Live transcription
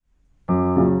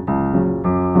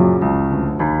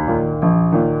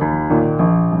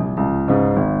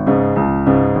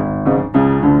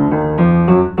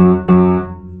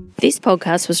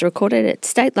podcast was recorded at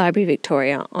State Library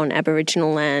Victoria on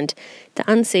Aboriginal land, the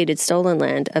unceded stolen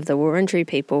land of the Wurundjeri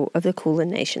people of the Kulin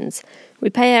Nations. We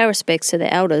pay our respects to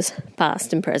the elders,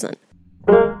 past and present.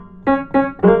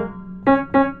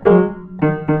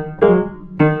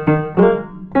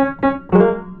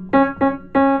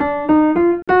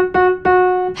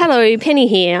 Hello, Penny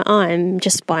here. I'm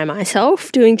just by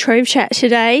myself doing Trove Chat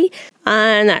today,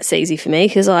 and that's easy for me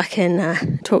because I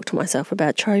can talk to myself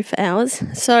about Trove for hours.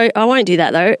 So I won't do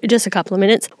that though, just a couple of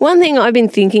minutes. One thing I've been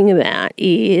thinking about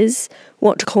is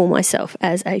what to call myself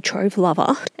as a Trove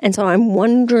lover, and so I'm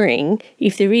wondering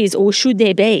if there is or should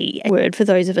there be a word for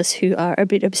those of us who are a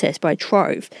bit obsessed by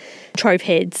Trove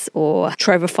heads or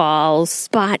Trovophiles.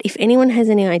 But if anyone has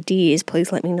any ideas,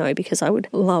 please let me know because I would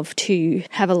love to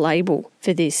have a label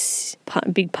for this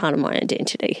big part of my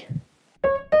identity.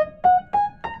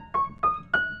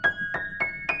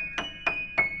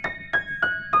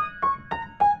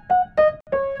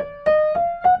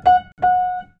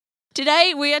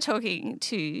 Today we are talking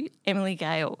to Emily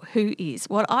Gale, who is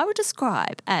what I would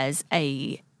describe as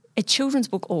a children's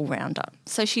book all-rounder.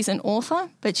 So she's an author,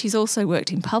 but she's also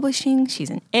worked in publishing. She's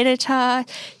an editor.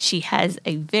 She has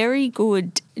a very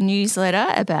good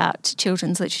newsletter about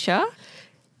children's literature.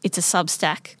 It's a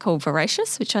Substack called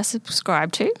Voracious, which I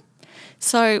subscribe to.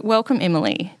 So welcome,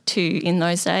 Emily, to In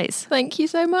Those Days. Thank you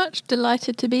so much.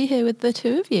 Delighted to be here with the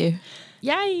two of you.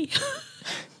 Yay.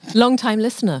 Long-time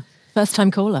listener.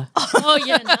 First-time caller. Oh,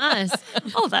 yeah, nice.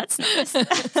 Oh, that's nice.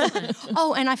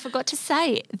 Oh, and I forgot to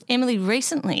say, Emily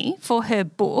recently, for her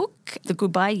book, The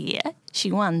Goodbye Year,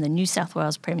 she won the New South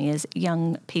Wales Premier's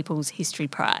Young People's History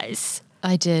Prize.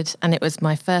 I did, and it was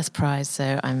my first prize,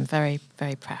 so I'm very,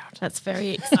 very proud. That's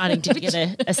very exciting. Did you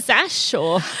get a sash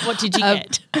or what did you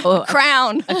get? A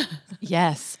crown.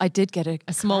 Yes, I did get a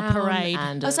small parade.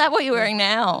 And is that what you're wearing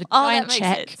now? Oh, that makes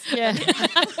check. sense.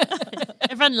 Yeah.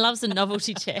 Everyone loves a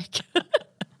novelty check.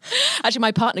 Actually,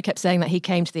 my partner kept saying that he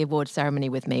came to the award ceremony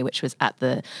with me, which was at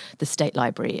the State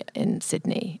Library in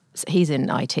Sydney. He's in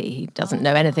IT. He doesn't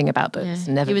know anything about books.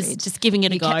 Yeah. Never He was reads. just giving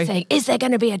it a he go. kept saying, is there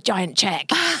going to be a giant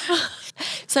check?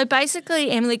 So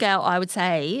basically, Emily Gale, I would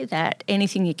say that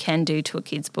anything you can do to a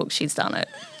kid's book, she's done it.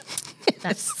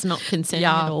 That's not concerning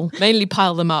at all. Mainly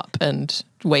pile them up and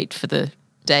wait for the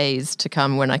days to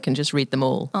come when I can just read them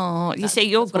all. Oh, you see,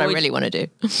 you're That's what I really want to do.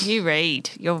 You read.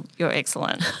 You're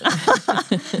excellent.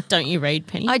 Don't you read,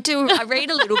 Penny? I do. I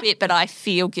read a little bit, but I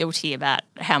feel guilty about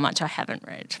how much I haven't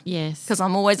read. Yes. Because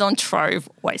I'm always on Trove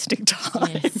wasting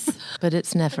time. Yes. But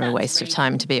it's never a waste of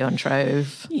time to be on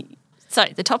Trove. So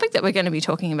the topic that we're going to be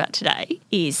talking about today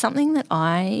is something that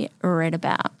I read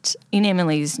about in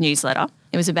Emily's newsletter.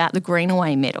 It was about the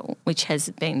Greenaway Medal, which has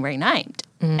been renamed.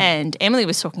 And Emily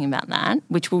was talking about that,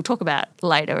 which we'll talk about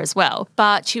later as well.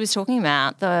 But she was talking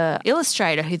about the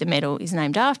illustrator who the medal is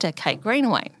named after, Kate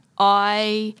Greenaway.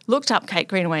 I looked up Kate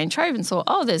Greenaway in Trove and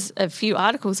saw, there's a few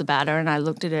articles about her, and I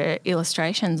looked at her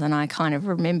illustrations and I kind of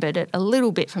remembered it a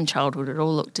little bit from childhood. It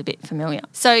all looked a bit familiar.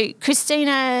 So,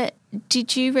 Christina,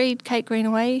 did you read Kate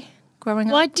Greenaway growing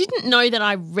up? Well, I didn't know that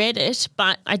I read it,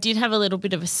 but I did have a little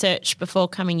bit of a search before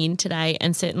coming in today,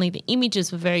 and certainly the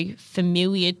images were very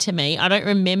familiar to me. I don't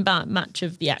remember much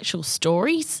of the actual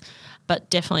stories, but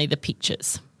definitely the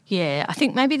pictures. Yeah, I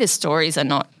think maybe the stories are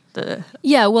not the...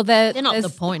 Yeah, well, they're not the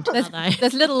point, are they?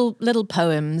 There's little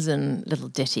poems and little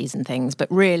ditties and things,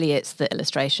 but really it's the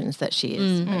illustrations that she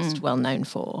is most well known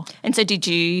for. And so did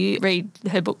you read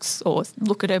her books or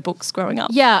look at her books growing up?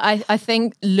 Yeah, I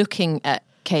think looking at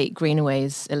Kate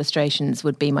Greenaway's illustrations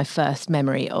would be my first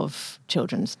memory of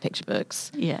children's picture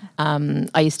books. Yeah.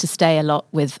 I used to stay a lot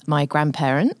with my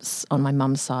grandparents on my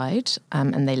mum's side,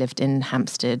 and they lived in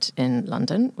Hampstead in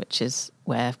London, which is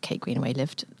where Kate Greenaway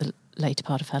lived the later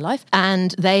part of her life.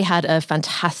 And they had a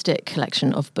fantastic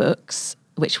collection of books,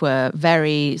 which were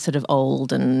very sort of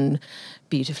old and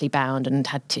beautifully bound and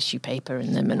had tissue paper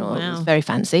in them and all. Wow. It was very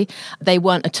fancy. They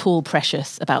weren't at all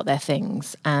precious about their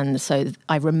things. And so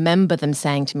I remember them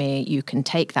saying to me, you can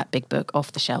take that big book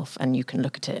off the shelf and you can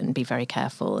look at it and be very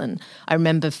careful. And I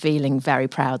remember feeling very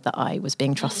proud that I was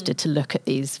being trusted to look at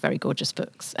these very gorgeous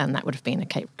books. And that would have been a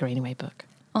Kate Greenaway book.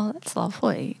 Oh, that's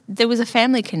lovely. There was a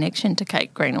family connection to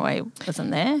Kate Greenaway,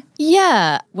 wasn't there?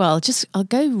 Yeah. Well, I'll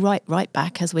go right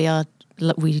back as we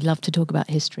love to talk about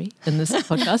history in this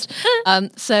podcast.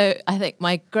 So I think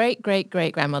my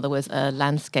great-great-great-grandmother was a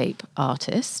landscape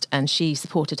artist, and she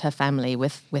supported her family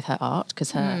with her art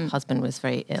because her husband was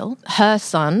very ill. Her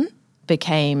son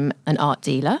became an art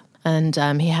dealer, and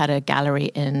he had a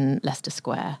gallery in Leicester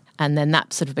Square. And then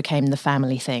that sort of became the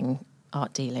family thing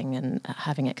art dealing and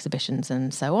having exhibitions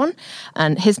and so on.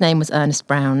 And his name was Ernest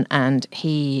Brown, and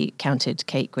he counted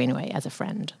Kate Greenaway as a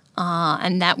friend.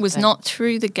 And that was not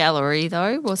through the gallery,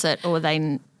 though, was it? Or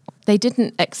They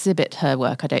didn't exhibit her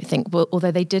work, I don't think. Well, although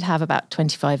they did have about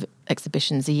 25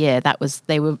 exhibitions a year.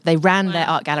 They ran their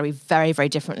art gallery very, very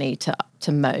differently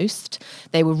to most.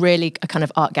 They were really a kind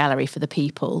of art gallery for the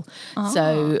people.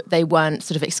 So they weren't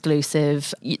sort of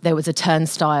exclusive. There was a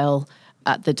turnstile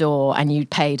at the door, and you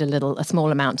paid a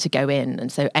small amount to go in,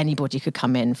 and so anybody could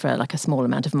come in for like a small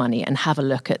amount of money and have a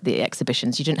look at the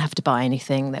exhibitions. You didn't have to buy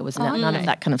anything. There was none of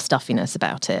that kind of stuffiness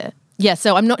about it. Yeah,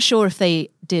 so I'm not sure if they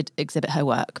did exhibit her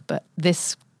work, but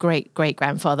this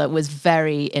great-great-grandfather was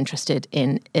very interested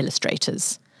in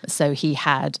illustrators. So he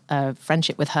had a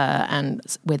friendship with her and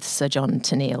with Sir John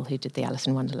Tenniel, who did the Alice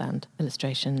in Wonderland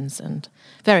illustrations, and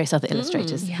various other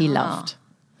illustrators he loved.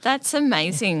 That's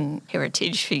amazing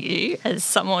heritage for you as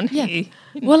someone who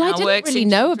Well, I didn't works really in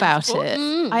know children's about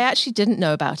it. I actually didn't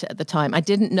know about it at the time. I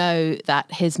didn't know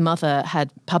that his mother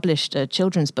had published a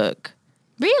children's book.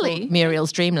 Really?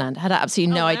 Muriel's Dreamland. I had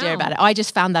absolutely no idea about it. I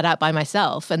just found that out by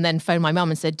myself and then phoned my mum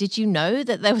and said, "Did you know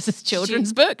that there was this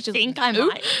children's book?" I think I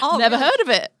might. Never heard of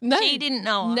it. No, She didn't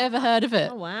know. Never heard of it.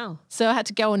 Oh, wow. So I had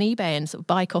to go on eBay and sort of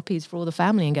buy copies for all the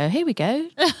family and go, here we go.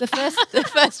 The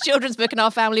first children's book in our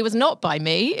family was not by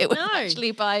me. It was actually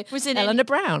by Eleanor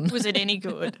Brown. Was it any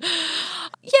good?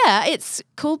 Yeah, it's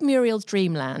called Muriel's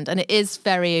Dreamland, and it is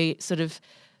very sort of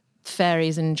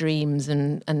fairies and dreams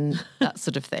and that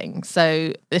sort of thing.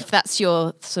 So if that's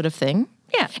your sort of thing.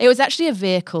 Yeah. It was actually a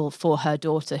vehicle for her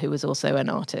daughter, who was also an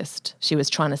artist. She was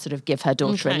trying to sort of give her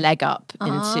daughter a leg up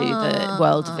into the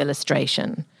world of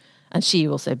illustration. And she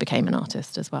also became an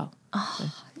artist as well.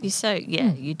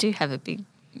 You do have a big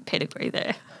pedigree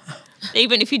there.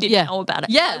 Even if you didn't know about it.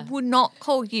 Yeah. I would not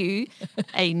call you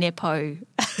a Nepo.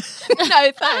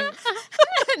 No, thanks.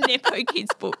 Nepo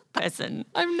kids book person.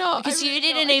 I'm not. Because you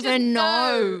didn't even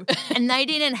know. And they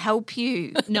didn't help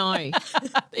you. No.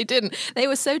 They didn't. They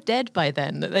were so dead by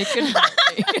then that they couldn't help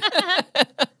me.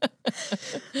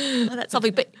 Oh, that's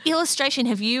lovely. But illustration,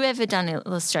 have you ever done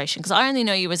illustration? Because I only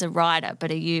know you as a writer,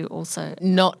 but are you also...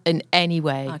 Not in any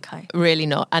way. Okay. Really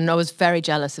not. And I was very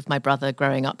jealous of my brother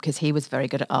growing up because he was very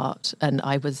good at art and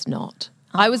I was not.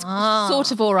 I was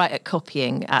sort of all right at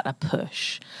copying at a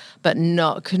push, but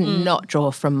could not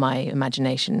draw from my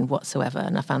imagination whatsoever.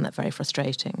 And I found that very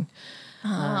frustrating.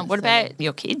 what about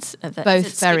your kids?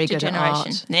 Both very good at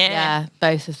art. Yeah,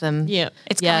 both of them. Yeah.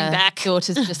 It's coming back.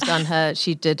 Daughter's just done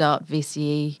she did art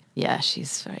VCE. Yeah,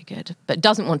 she's very good. But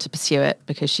doesn't want to pursue it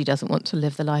because she doesn't want to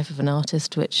live the life of an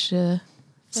artist, which is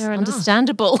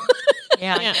understandable.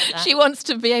 Yeah, I get that. She wants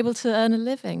to be able to earn a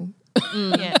living.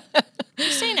 Yeah.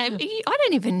 Christina, I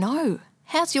don't even know.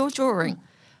 How's your drawing?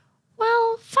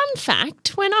 Well, fun fact,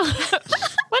 when I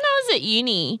was at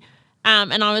uni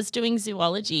and I was doing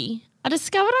zoology, I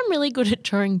discovered I'm really good at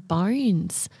drawing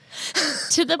bones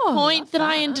to the point that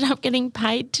I ended up getting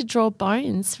paid to draw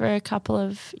bones for a couple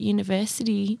of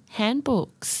university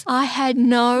handbooks. I had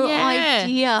no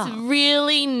idea. It's a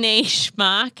really niche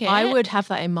market. I would have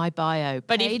that in my bio.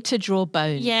 But paid to draw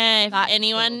bones. Yeah, if That's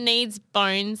anyone cool. needs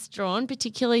bones drawn,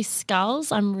 particularly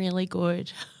skulls, I'm really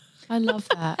good. I love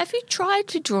that. Have you tried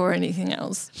to draw anything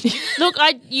else? Look,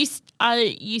 I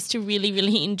used to really,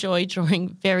 really enjoy drawing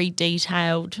very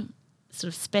detailed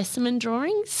sort of specimen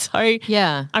drawings. So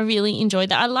Yeah. I really enjoyed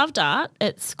that. I loved art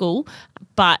at school,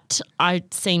 but I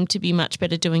seem to be much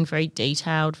better doing very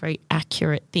detailed, very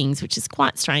accurate things, which is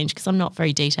quite strange because I'm not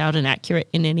very detailed and accurate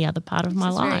in any other part of my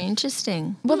It's very life.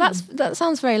 interesting. Well, that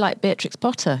sounds very like Beatrix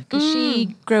Potter because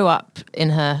she grew up in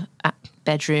her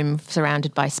bedroom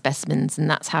surrounded by specimens, and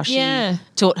that's how she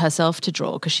taught herself to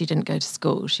draw because she didn't go to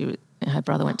school. Her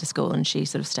brother went to school and she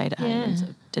sort of stayed at home and sort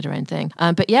of did her own thing.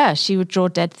 But yeah, she would draw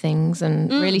dead things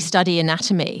and really study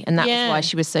anatomy, and that was why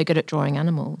she was so good at drawing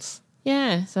animals.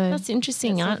 Yeah, So that's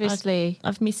interesting. it's obviously-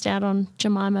 I've missed out on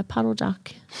Jemima Puddle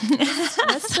Duck.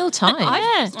 There's still time.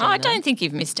 I don't think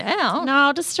you've missed out. No,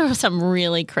 I'll just draw some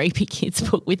really creepy kids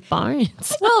book with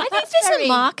bones. Well, I think there's a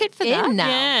market for that. now.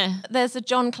 Yeah. There's a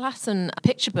John Classen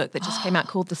picture book that just came out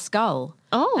called The Skull.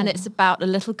 Oh. And it's about a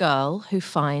little girl who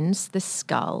finds this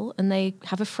skull and they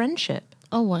have a friendship.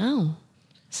 Oh, wow.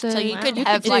 So you could You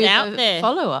have could like do out there.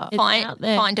 follow-up. out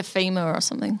there. find a femur or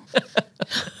something.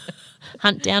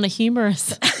 Hunt down a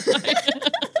humorous.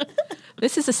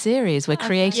 This is a series we're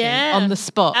creating Yeah. on the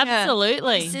spot.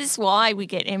 Absolutely. This is why we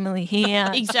get Emily here.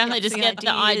 Exactly. Just get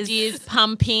the ideas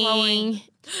pumping.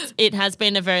 It has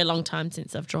been a very long time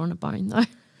since I've drawn a bone, though.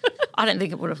 I don't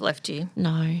think it would have left you.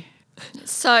 No.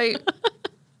 So,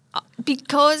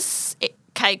 because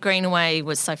Kate Greenaway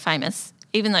was so famous,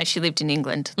 even though she lived in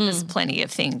England, there's plenty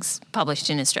of things published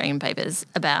in Australian papers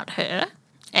about her.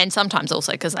 And sometimes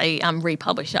also because they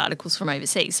republish articles from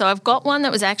overseas. So I've got one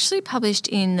that was actually published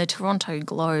in the Toronto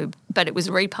Globe, but it was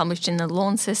republished in the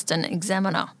Launceston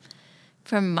Examiner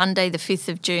from Monday the 5th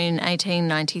of June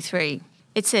 1893.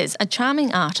 It says, a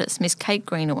charming artist, Miss Kate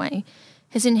Greenaway,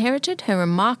 has inherited her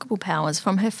remarkable powers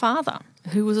from her father,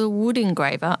 who was a wood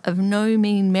engraver of no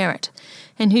mean merit,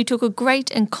 and who took a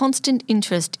great and constant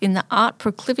interest in the art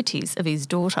proclivities of his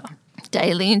daughter,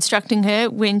 daily instructing her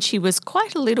when she was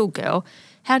quite a little girl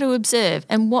how to observe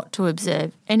and what to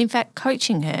observe, and in fact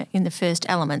coaching her in the first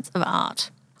elements of art.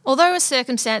 Although a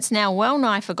circumstance now well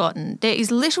nigh forgotten, there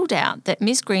is little doubt that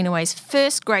Miss Greenaway's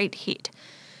first great hit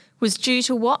was due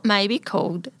to what may be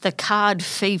called the card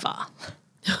fever.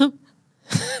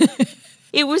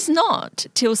 It was not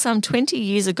till some 20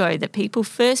 years ago that people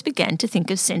first began to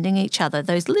think of sending each other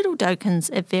those little tokens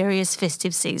at various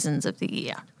festive seasons of the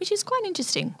year, which is quite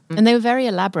interesting. And they were very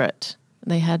elaborate.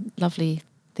 They had lovely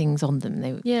things on them.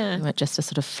 They weren't just a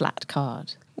sort of flat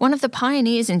card. One of the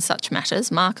pioneers in such matters,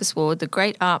 Marcus Ward, the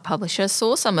great art publisher,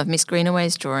 saw some of Miss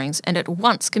Greenaway's drawings and at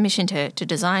once commissioned her to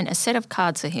design a set of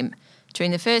cards for him.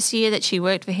 During the first year that she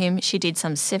worked for him, she did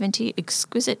some 70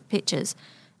 exquisite pictures,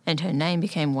 and her name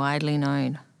became widely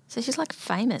known. So she's like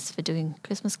famous for doing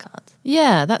Christmas cards.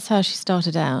 Yeah, that's how she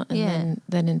started out, and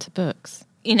then into books.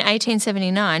 In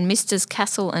 1879, Misters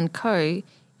Castle and Co.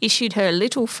 issued her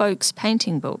Little Folks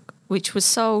painting book, which was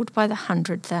sold by the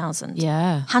 100,000.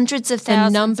 Yeah. Hundreds of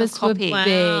thousands the numbers of copies. were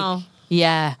big.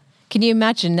 Yeah. Can you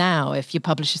imagine now if your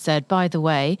publisher said, by the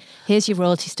way, here's your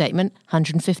royalty statement,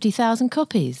 150,000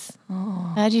 copies?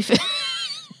 Oh. How do you feel?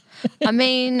 I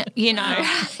mean, you know.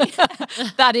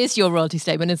 That is your royalty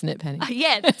statement, isn't it, Penny?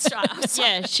 Yeah, that's right.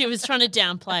 Yeah, she was trying to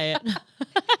downplay it.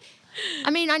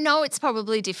 I mean, I know it's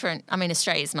probably different. I mean,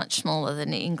 Australia is much smaller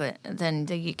than England, than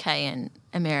the UK and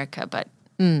America, but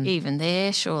even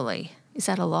there, surely. Is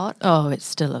that a lot? Oh, it's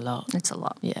still a lot. It's a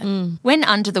lot. Yeah. When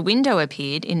Under the Window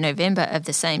appeared in November of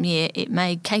the same year, it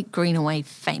made Kate Greenaway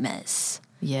famous.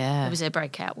 Yeah. It was her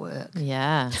breakout work.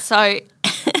 Yeah. So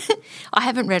I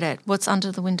haven't read it. What's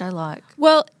Under the Window like?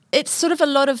 Well, it's sort of a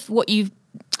lot of what you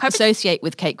associate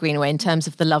with Kate Greenaway in terms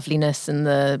of the loveliness and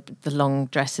the long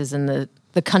dresses and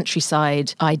the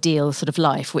countryside ideal sort of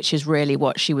life, which is really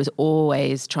what she was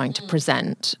always trying to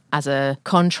present as a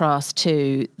contrast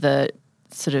to the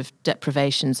sort of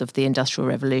deprivations of the Industrial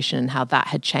Revolution and how that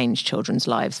had changed children's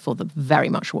lives for the very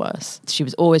much worse. She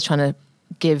was always trying to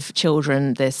give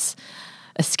children this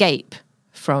escape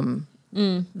from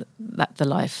the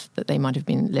life that they might have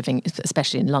been living,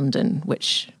 especially in London,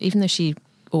 which even though she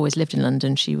always lived in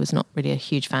London, she was not really a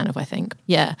huge fan of, I think.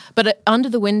 Yeah. But Under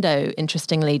the Window,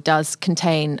 interestingly, does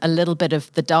contain a little bit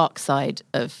of the dark side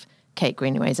of Kate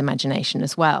Greenaway's imagination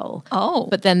as well. Oh.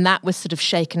 But then that was sort of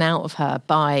shaken out of her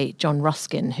by John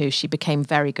Ruskin, who she became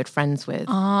very good friends with.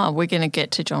 Ah, we're going to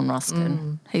get to John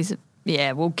Ruskin.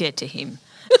 We'll get to him.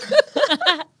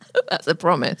 That's a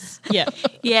promise. Yeah.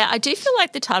 Yeah, I do feel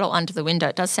like the title Under the Window,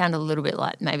 it does sound a little bit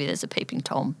like maybe there's a peeping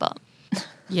Tom, but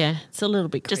Yeah, it's a little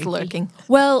bit just creepy. lurking.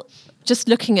 Well, just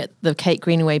looking at the Kate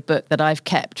Greenaway book that I've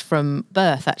kept from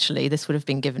birth, actually, this would have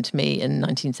been given to me in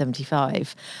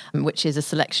 1975, which is a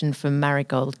selection from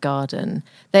Marigold Garden.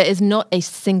 There is not a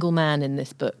single man in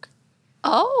this book.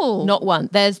 Oh. Not one.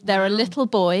 There are little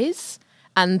boys,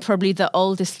 and probably the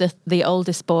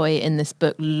oldest boy in this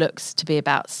book looks to be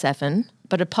about 7.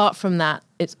 But apart from that,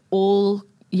 it's all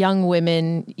young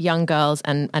women, young girls,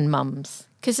 and mums.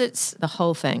 Because it's The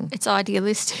whole thing. it's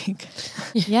idealistic.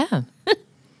 Yeah.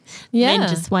 Yeah. Men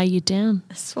just weigh you down.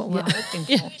 That's what we're hoping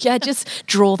for. Yeah, just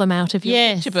draw them out of your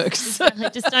Yes. picture books.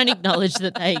 Just don't acknowledge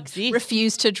that they exist.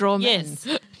 Refuse to draw men.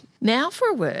 Yes. Now for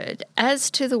a word as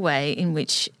to the way in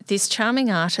which this charming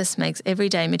artist makes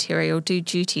everyday material do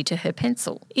duty to her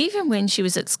pencil. Even when she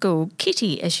was at school,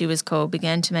 Kitty, as she was called,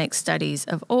 began to make studies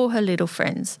of all her little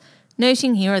friends,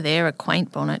 noting here or there a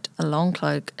quaint bonnet, a long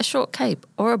cloak, a short cape,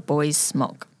 or a boy's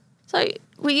smock. So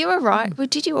were you a writer?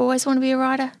 Did you always want to be a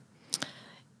writer?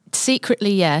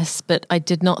 Secretly, yes, but I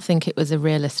did not think it was a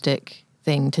realistic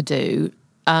thing to do.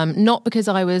 Not because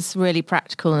I was really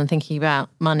practical and thinking about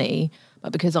money,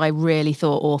 but because I really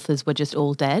thought authors were just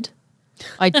all dead.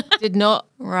 I did not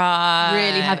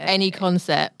really have any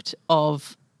concept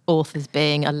of authors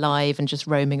being alive and just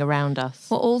roaming around us.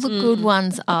 Well, all the good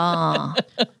ones are.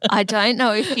 I don't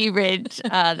know if you read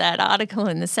that article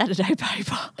in the Saturday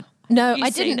paper. No, You I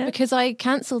seen didn't it? because I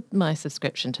cancelled my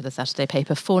subscription to the Saturday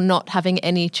paper for not having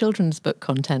any children's book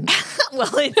content.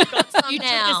 Well, it's got some You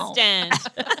now. took a stand.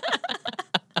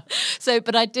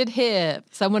 But I did hear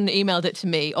someone emailed it to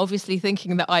me, obviously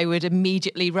thinking that I would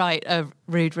immediately write a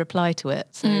rude reply to it.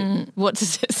 So what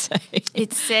does it say?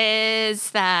 It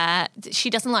says that she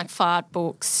doesn't like fart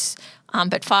books,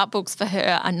 but fart books for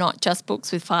her are not just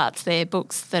books with farts. They're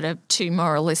books that are too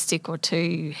moralistic or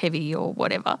too heavy or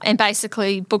whatever. And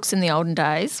basically, books in the olden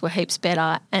days were heaps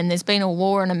better, and there's been a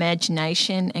war on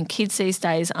imagination, and kids these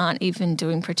days aren't even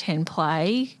doing pretend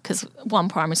play, because one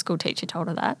primary school teacher told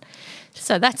her that.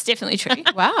 So that's definitely true.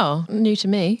 Wow, new to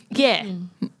me. Yeah.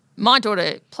 My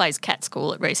daughter plays cat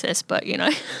school at recess, but, you know,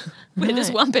 where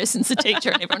there's one person's a teacher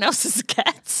and everyone else is the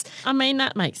cats. I mean,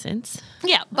 that makes sense.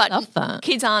 Yeah, but love that.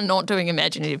 Kids are not doing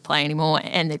imaginative play anymore,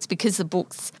 and it's because the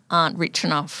books aren't rich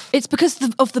enough. It's because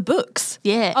of the books.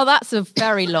 Yeah. Oh, that's a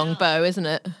very long bow, isn't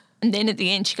it? And then at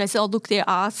the end she goes, oh, look, there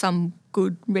are some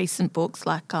good recent books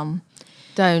like,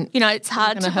 Don't. you know, it's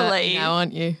hard to hurt me believe now,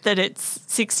 aren't you? that it's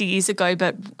 60 years ago,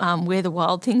 but Where the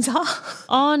Wild Things Are.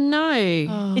 Oh, no.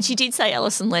 And she did say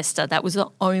Alison Lester. That was the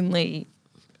only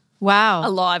Wow.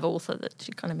 alive author that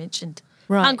she kind of mentioned.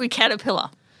 Right. Hungry Caterpillar,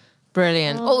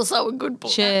 Brilliant. also a good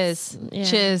book. Cheers. Yeah.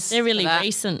 Cheers. They're really for that.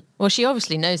 recent. Well, she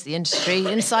obviously knows the industry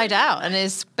inside out and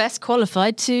is best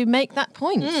qualified to make that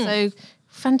point. So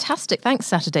fantastic. Thanks,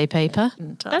 Saturday Paper.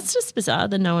 That's just bizarre,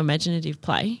 the no imaginative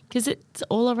play, because it's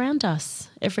all around us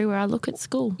everywhere I look at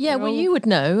school. Yeah, They're well, all- you would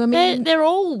know. I mean, They're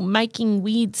all making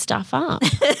weird stuff up.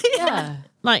 yeah.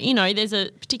 Like, you know, there's a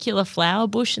particular flower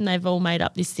bush and they've all made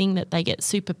up this thing that they get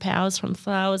superpowers from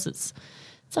flowers. It's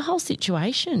a whole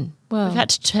situation. Well- We've had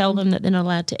to tell them that they're not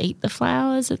allowed to eat the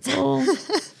flowers. It's all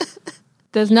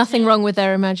There's nothing wrong with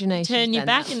their imagination. turn your then,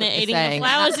 back that's and what they're you're eating saying. the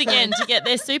flowers again to get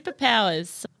their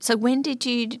superpowers. So when did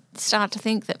you start to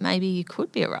think that maybe you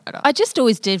could be a writer? I just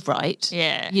always did write.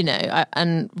 Yeah. You know,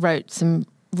 and wrote some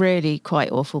really quite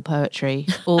awful poetry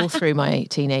all through my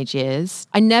teenage years.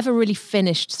 I never really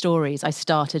finished stories. I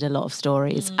started a lot of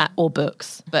stories or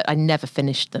books, but I never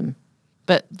finished them.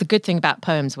 But the good thing about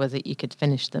poems was that you could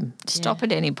finish them. Stop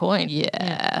at any point.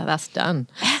 Yeah, that's done.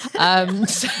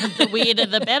 The weirder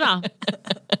the better.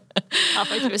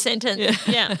 Halfway through a sentence.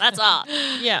 Yeah, that's art.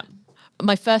 Yeah.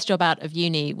 My first job out of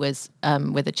uni was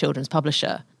with a children's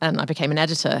publisher, and I became an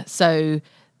editor. So,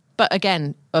 but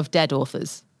again, of dead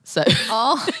authors. So,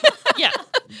 Yeah.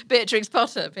 Beatrix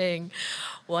Potter being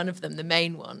one of them, the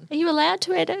main one. Are you allowed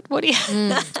to edit? What do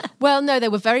you... Well, no, there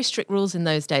were very strict rules in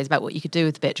those days about what you could do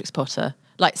with Beatrix Potter,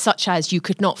 like such as you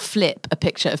could not flip a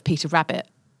picture of Peter Rabbit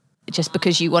just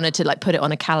because you wanted to like put it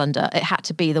on a calendar. It had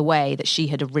to be the way that she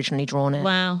had originally drawn it.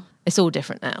 Wow. It's all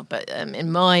different now, but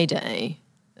in my day,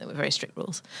 there were very strict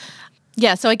rules.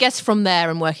 Yeah, so I guess from there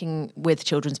and working with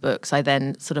children's books, I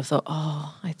then sort of thought,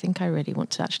 oh, I think I really want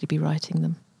to actually be writing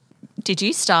them. Did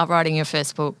you start writing your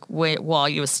first book while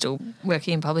you were still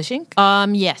working in publishing?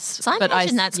 Yes. So I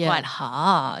imagine that's quite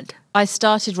hard. I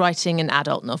started writing an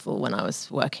adult novel when I was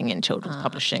working in children's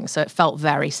publishing, so it felt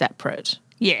very separate.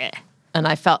 Yeah. And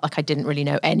I felt like I didn't really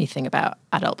know anything about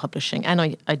adult publishing, and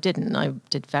I didn't. I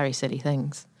did very silly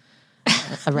things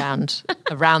around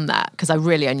that because I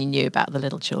really only knew about the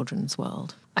little children's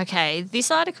world. Okay,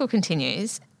 this article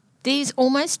continues. These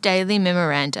almost daily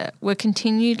memoranda were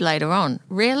continued later on.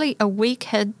 Rarely a week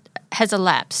has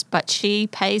elapsed, but she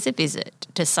pays a visit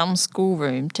to some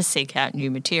schoolroom to seek out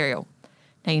new material.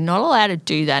 Now, you're not allowed to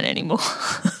do that anymore.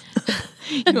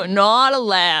 You're not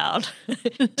allowed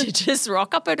to just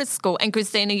rock up at a school. And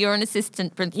Christina, you're an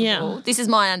assistant principal. Yeah. This is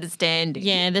my understanding.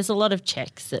 Yeah, there's a lot of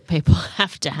checks that people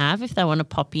have to have if they want to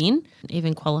pop in.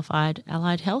 Even qualified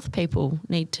allied health people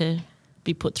need to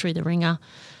be put through the ringer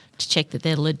to check that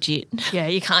they're legit. Yeah,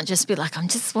 you can't just be like, I'm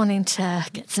just wanting to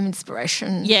get some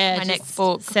inspiration Yeah, for my just next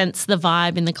book. sense the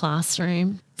vibe in the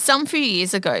classroom. Some few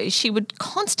years ago, she would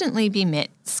constantly be met,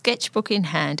 sketchbook in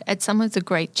hand, at some of the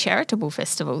great charitable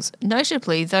festivals,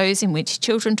 notably those in which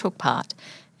children took part.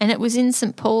 And it was in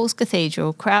St Paul's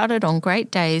Cathedral, crowded on great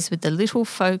days with the little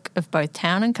folk of both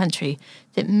town and country,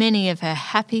 that many of her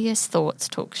happiest thoughts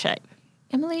took shape.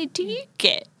 Emily, do you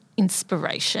get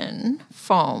inspiration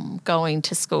from going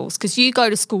to schools? Because you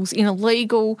go to schools in a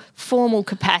legal, formal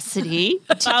capacity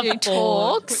to do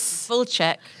talks. Full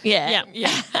check. Yeah.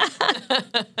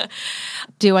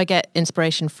 Do I get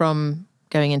inspiration from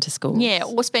going into schools? Yeah,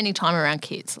 or spending time around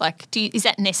kids. Like, is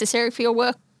that necessary for your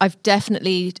work? I've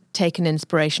definitely taken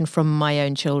inspiration from my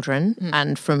own children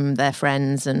and from their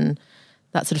friends and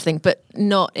that sort of thing, but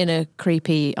not in a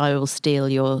creepy, I will steal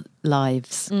your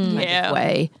lives kind of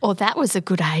way. Oh, that was a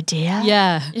good idea.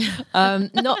 Yeah.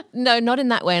 Not in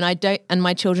that way. And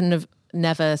my children have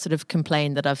never sort of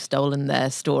complained that I've stolen their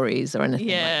stories or anything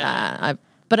like that.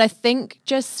 But I think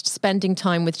just spending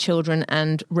time with children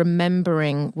and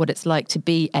remembering what it's like to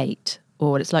be 8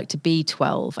 or what it's like to be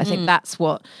 12, I think that's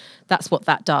what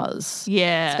that does.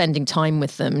 Yeah. Spending time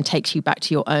with them takes you back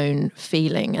to your own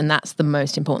feeling, and that's the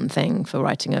most important thing for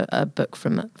writing a book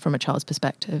from a child's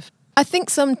perspective. I think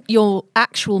your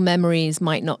actual memories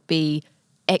might not be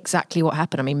exactly what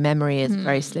happened. I mean, memory is a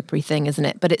very slippery thing, isn't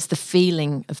it? But it's the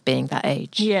feeling of being that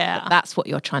age. Yeah. That's what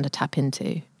you're trying to tap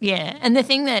into. Yeah. And the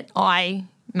thing that I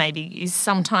maybe is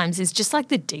sometimes is just like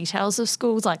the details of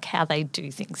schools, like how they do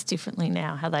things differently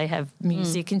now, how they have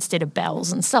music instead of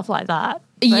bells and stuff like that.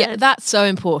 Yeah, that's so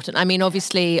important. I mean,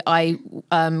 obviously, I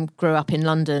grew up in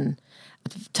London, a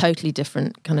totally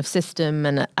different kind of system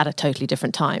and at a totally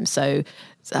different time. So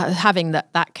having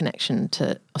that connection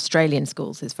to Australian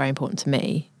schools is very important to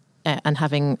me. And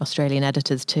having Australian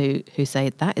editors too who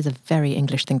say, that is a very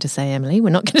English thing to say, Emily. We're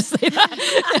not going to say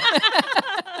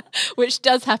that. Which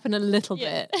does happen a little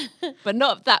bit, but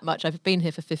not that much. I've been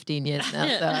here for 15 years now.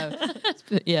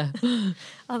 So, yeah.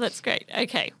 Oh, that's great.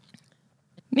 Okay.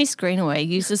 Miss Greenaway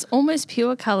uses almost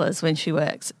pure colours when she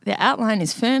works. The outline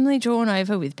is firmly drawn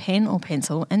over with pen or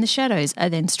pencil and the shadows are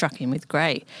then struck in with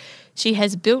grey. She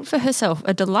has built for herself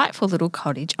a delightful little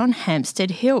cottage on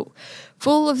Hampstead Hill,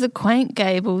 full of the quaint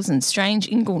gables and strange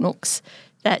ingle nooks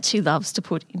that she loves to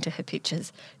put into her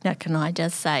pictures. Now, can I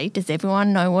just say, does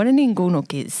everyone know what an ingle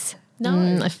nook is?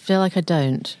 No. I feel like I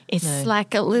don't. It's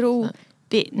like a little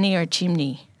bit near a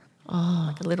chimney. Oh.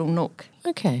 Like a little nook.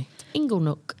 Okay.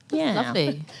 Inglenook. Yeah.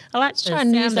 Lovely. I like to Try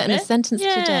and use sound that in a of it. sentence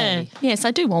today. Yes, I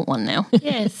do want one now.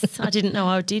 Yes, I didn't know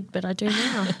I did, but I do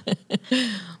now.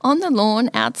 On the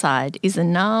lawn outside is a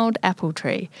gnarled apple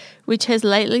tree, which has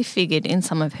lately figured in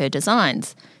some of her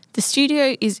designs. The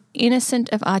studio is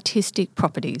innocent of artistic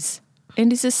properties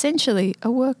and is essentially a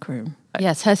workroom.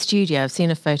 Yes, her studio. I've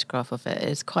seen a photograph of it.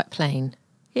 It's quite plain.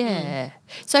 Yeah.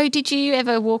 So did you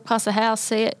ever walk past the house,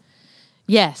 see it?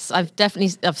 Yes, I've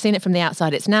seen it from the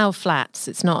outside. It's now flats.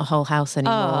 It's not a whole house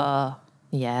anymore.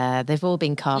 Yeah, they've all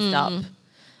been carved up.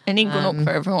 An ingle nook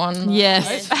for everyone.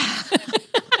 Yes.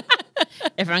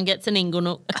 Everyone gets an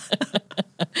Inglenook.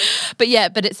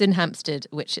 But it's in Hampstead,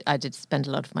 which I did spend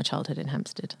a lot of my childhood in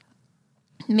Hampstead.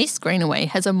 Miss Greenaway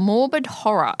has a morbid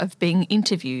horror of being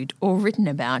interviewed or written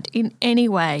about in any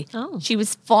way. Oh. She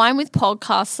was fine with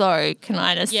podcasts, though, can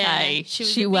I just say?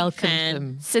 She welcomed fan.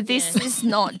 them. So this is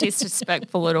not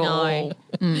disrespectful at all.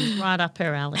 Right up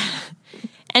her alley.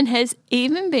 And has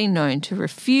even been known to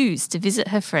refuse to visit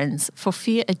her friends for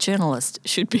fear a journalist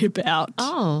should be about.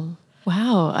 Oh.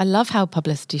 Wow, I love how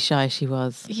publicity shy she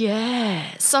was.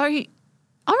 Yeah. So I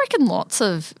reckon lots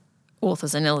of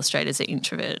authors and illustrators are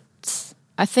introverts.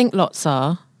 I think lots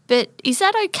are. But is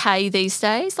that okay these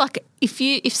days? Like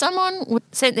if someone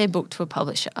sent their book to a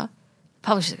publisher, the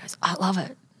publisher goes, I love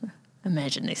it.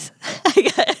 Imagine this.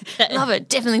 Love it.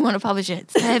 Definitely want to publish it.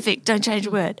 It's perfect. Don't change a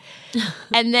word.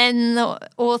 And then the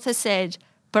author said,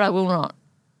 but I will not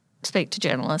speak to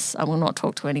journalists. I will not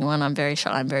talk to anyone. I'm very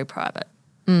shy. I'm very private.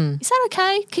 Is that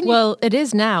okay? Well, it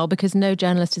is now because no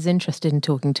journalist is interested in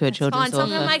talking to a children's Fine, so it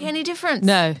author. doesn't make any difference.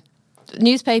 No.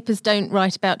 Newspapers don't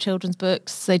write about children's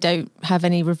books. They don't have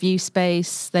any review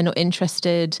space. They're not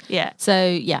interested. Yeah. So,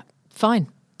 yeah, fine.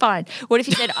 Fine. What if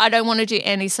you said, I don't want to do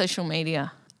any social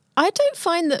media? I don't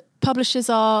find that publishers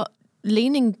are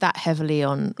leaning that heavily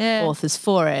on authors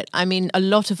for it. I mean, a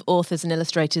lot of authors and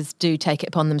illustrators do take it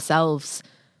upon themselves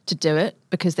to do it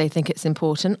because they think it's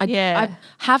important. I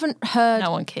haven't heard No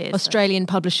one cares, Australian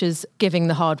publishers giving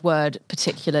the hard word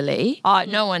particularly.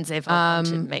 No one's ever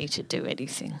wanted me to do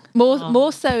anything.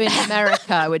 More so in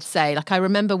America, I would say. Like I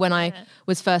remember when I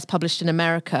was first published in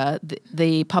America,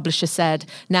 the publisher said,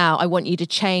 now I want you to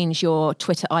change your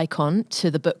Twitter icon to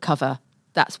the book cover.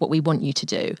 That's what we want you to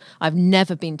do. I've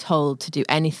never been told to do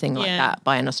anything like that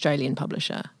by an Australian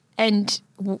publisher. And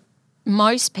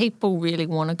most people really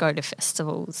want to go to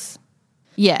festivals.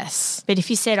 Yes. But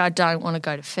if you said, I don't want to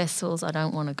go to festivals, I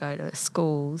don't want to go to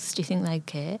schools, do you think they'd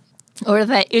care? Or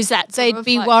is that sort They'd of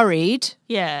be like, worried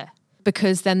Yeah.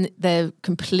 because then they're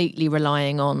completely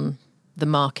relying on the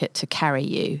market to carry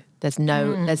you. There's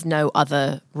no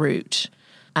other route.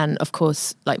 And of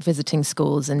course, like visiting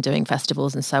schools and doing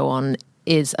festivals and so on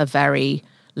is a very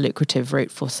lucrative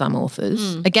route for some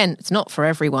authors. Again, it's not for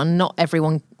everyone. Not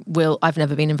everyone will. I've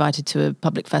never been invited to a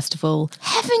public festival.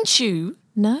 Haven't you?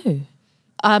 No.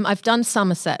 I've done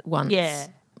Somerset once,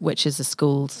 which is a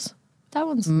schools, That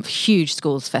one's huge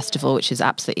schools festival, which is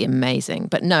absolutely amazing.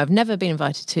 But no, I've never been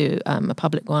invited to a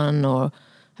public one or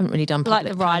haven't really done public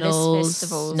like the writers' panels.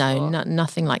 festivals. No,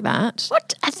 nothing like that.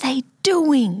 What are they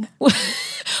doing? Well,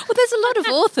 there's a lot of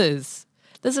authors.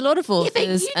 There's a lot of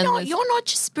authors. You're not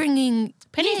just bringing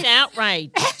Penny's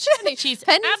outraged. She's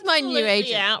Penny's my new absolutely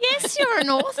agent. outraged. Yes, you're an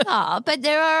author, but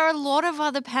there are a lot of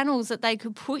other panels that they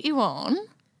could put you on,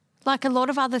 like a lot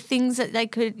of other things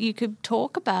that you could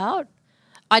talk about.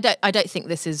 I don't think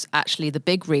this is actually the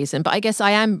big reason, but I guess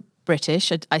I am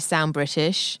British. I sound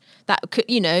British. That could,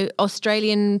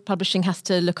 Australian publishing has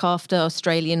to look after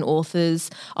Australian authors.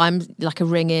 I'm like a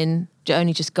ring-in,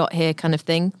 only just got here kind of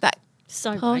thing. That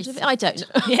So part of racist. it, I don't know.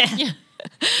 Yeah.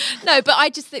 No, but I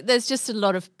just think there's a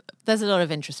lot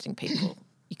of interesting people.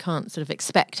 You can't sort of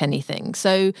expect anything.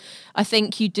 So I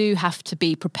think you do have to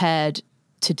be prepared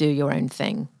to do your own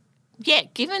thing. Yeah,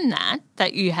 given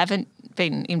that you haven't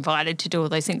been invited to do all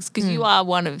those things, because you are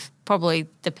one of probably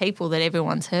the people that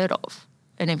everyone's heard of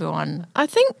and everyone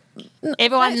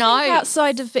Everyone knows.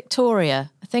 outside of Victoria.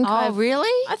 I think. Oh,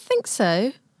 really? I think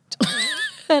so.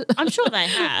 I'm sure they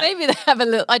have. Maybe they have a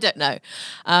little. I don't know,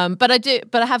 but I do.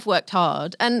 But I have worked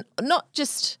hard, and not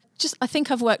just. I think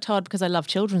I've worked hard because I love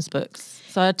children's books.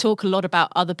 So I talk a lot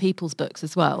about other people's books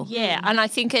as well. Yeah, and I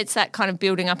think it's that kind of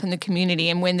building up in the community,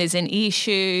 and when there's an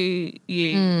issue,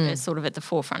 you're sort of at the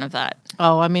forefront of that.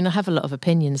 Oh, I mean, I have a lot of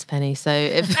opinions, Penny. So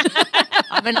if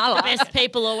I mean, I like Best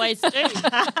people always do.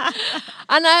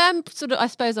 and I am I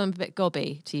suppose I'm a bit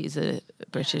gobby, to use a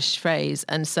British phrase,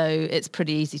 and so it's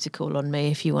pretty easy to call on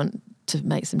me if you want to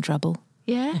make some trouble.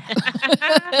 Yeah.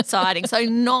 Exciting. So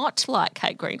not like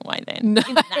Kate Greenaway then, in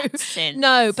that sense.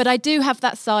 No, but I do have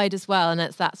that side as well, and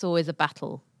that's always a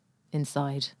battle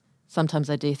inside. Sometimes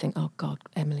I do think, oh God,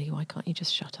 Emily, why can't you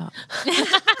just shut up?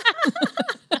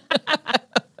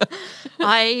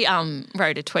 I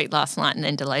wrote a tweet last night and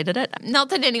then deleted it. Not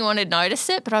that anyone had noticed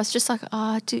it, but I was just like,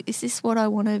 is this what I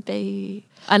want to be?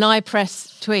 And I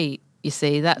press tweet, you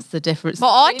see, that's the difference. Well,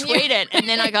 I tweet it and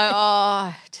then I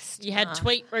go, You had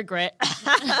tweet regret.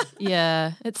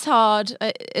 Yeah, it's hard.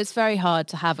 It's very hard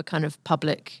to have a kind of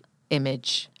public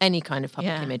image. Any kind of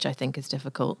public image, I think, is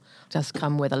difficult. It does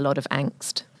come with a lot of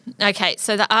angst. Okay,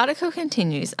 so the article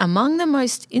continues. Among the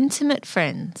most intimate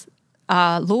friends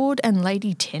are Lord and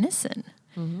Lady Tennyson.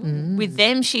 Mm-hmm. With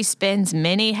them, she spends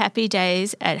many happy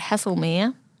days at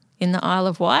Haslemere in the Isle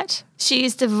of Wight. She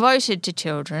is devoted to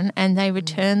children and they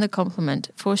return the compliment,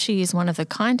 for she is one of the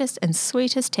kindest and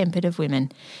sweetest tempered of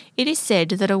women. It is said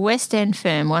that a West End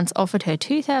firm once offered her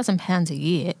 £2,000 a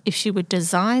year if she would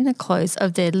design the clothes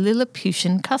of their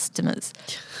Lilliputian customers.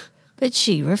 But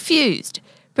she refused,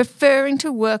 preferring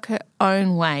to work her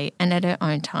own way and at her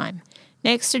own time.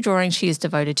 Next to drawing, she is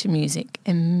devoted to music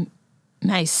and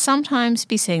may sometimes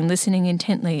be seen listening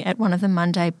intently at one of the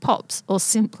Monday pops or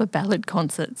simpler ballad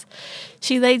concerts.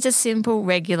 She leads a simple,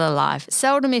 regular life,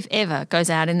 seldom if ever goes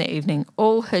out in the evening.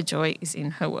 All her joy is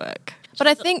in her work. But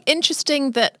I think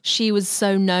interesting that she was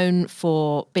so known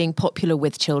for being popular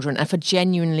with children and for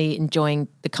genuinely enjoying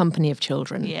the company of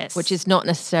children, Yes. which is not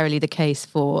necessarily the case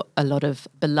for a lot of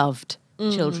beloved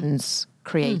children's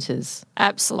creators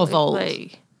Absolutely. of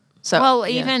old. So, Well,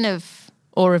 yeah. even of...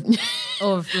 Or of...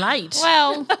 Or of late.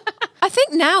 Well, I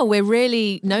think now we're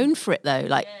really known for it, though.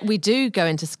 Like, we do go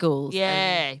into schools.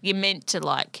 yeah, you're meant to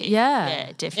like it. Yeah.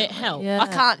 Yeah, definitely. It helps. Yeah. I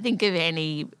can't think of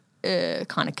any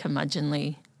kind of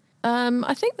curmudgeonly...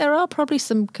 I think there are probably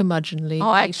some curmudgeonly Oh,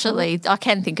 people. actually, I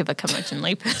can think of a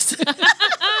curmudgeonly person.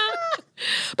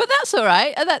 But that's all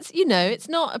right. That's, it's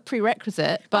not a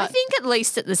prerequisite. But I think at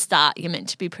least at the start you're meant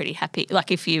to be pretty happy. Like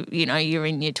if you're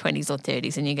in your 20s or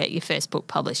 30s and you get your first book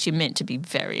published, you're meant to be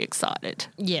very excited.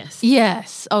 Yes.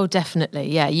 yes. Oh,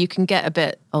 definitely. Yeah, you can get a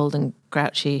bit old and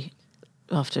grouchy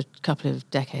after a couple of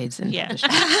decades. Yeah.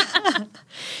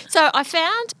 So I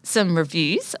found some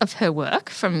reviews of her work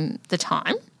from the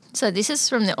time. So this is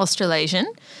from the Australasian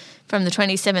from the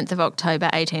 27th of October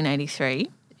 1883.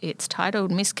 It's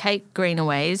titled Miss Kate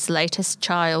Greenaway's latest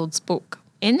child's book.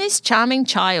 In this charming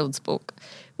child's book,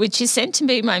 which is sent to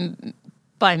me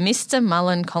by Mr.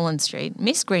 Mullen Collins Street,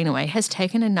 Miss Greenaway has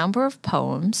taken a number of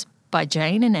poems by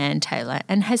Jane and Anne Taylor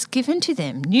and has given to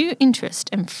them new interest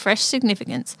and fresh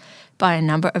significance by a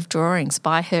number of drawings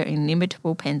by her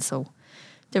inimitable pencil.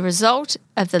 The result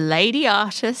of the lady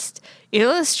artist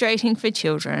illustrating for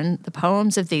children the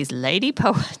poems of these lady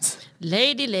poets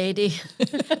Lady.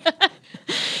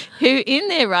 who in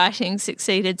their writing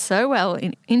succeeded so well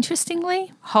in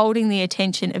interestingly holding the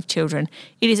attention of children.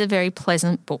 It is a very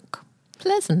pleasant book.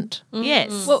 Pleasant.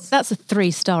 Yes. Well, that's a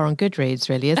 3-star on Goodreads,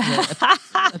 really, isn't it?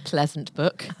 A pleasant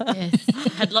book. Yes. I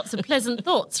had lots of pleasant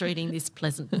thoughts reading this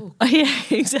pleasant book. Yeah,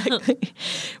 exactly.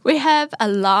 We have a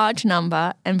large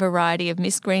number and variety of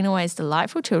Miss Greenaway's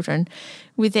delightful children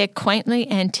with their quaintly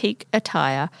antique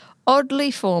attire, oddly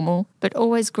formal but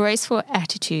always graceful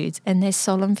attitudes and their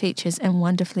solemn features and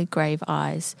wonderfully grave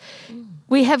eyes.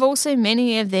 We have also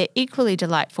many of their equally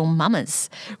delightful mamas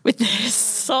with their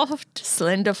soft,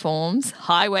 slender forms,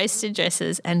 high-waisted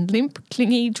dresses and limp,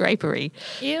 clingy drapery.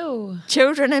 Ew.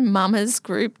 Children and mamas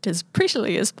grouped as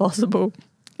prettily as possible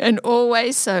and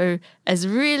always so as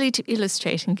really to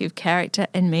illustrate and give character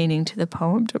and meaning to the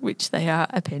poem to which they are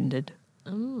appended.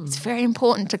 It's very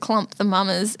important to clump the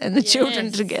mamas and the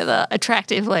children together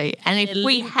attractively. And if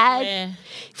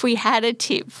we had a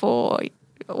tip for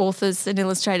authors and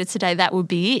illustrators today, that would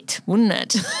be it, wouldn't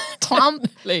it?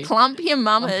 clump your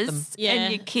mamas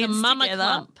and your kids together.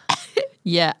 Clump.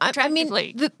 Yeah, I mean,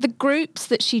 the groups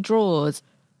that she draws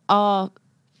are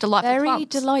very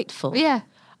delightful. Yeah.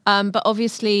 But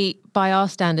obviously, by our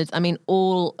standards, I mean,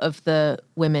 all of the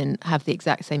women have the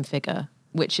exact same figure,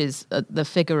 which is the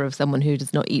figure of someone who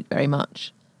does not eat very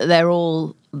much. They're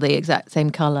all the exact same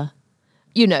colour.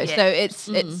 You know, so it's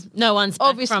No one's back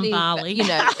obviously, from Bali. You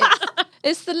know,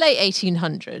 it's the late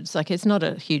 1800s. Like, it's not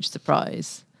a huge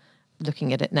surprise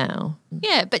looking at it now.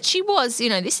 Yeah, but she was,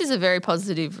 this is a very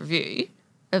positive review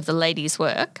of the lady's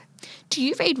work. Do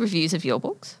you read reviews of your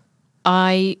books?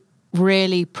 I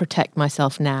really protect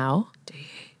myself now. Do you?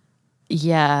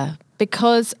 Yeah,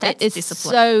 because it's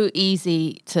discipline. so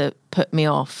easy to put me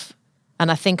off.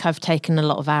 And I think I've taken a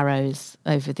lot of arrows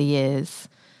over the years.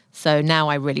 So now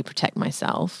I really protect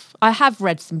myself. I have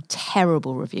read some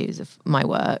terrible reviews of my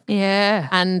work. Yeah.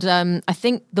 And I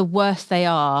think the worse they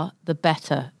are, the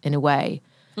better in a way.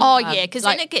 Oh, yeah, because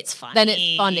then it gets funny. Then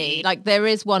it's funny. Like, there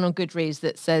is one on Goodreads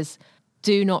that says,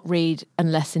 do not read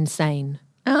unless insane.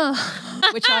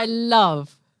 Which I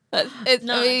love. I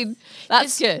mean,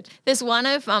 that's good. There's one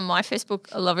of my Facebook,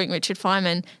 Loving Richard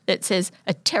Feynman, that says,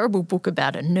 a terrible book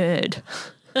about a nerd.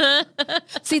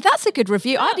 See, that's a good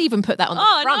review. I'd even put that on the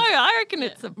front. Oh, no, I reckon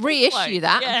it's a reissue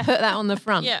that and put that on the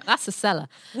front. Yeah. That's a seller.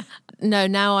 No,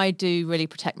 now I do really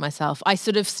protect myself. I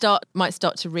sort of might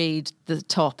start to read the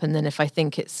top, and then if I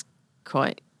think it's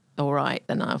quite all right,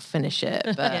 then I'll finish it.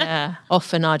 But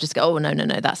often I'll just go, oh, no,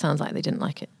 that sounds like they didn't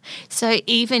like it. So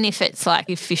even if it's like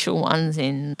official ones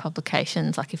in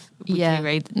publications, like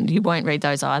you won't read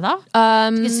those either?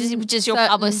 Does your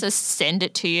publicist send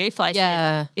it to you?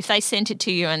 If they sent it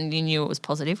to you and you knew it was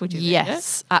positive, would you read it?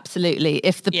 Yes, absolutely.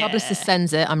 If the publicist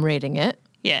sends it, I'm reading it.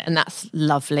 Yeah. And that's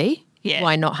lovely. Yeah.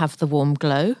 Why not have the warm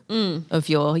glow of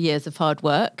your years of hard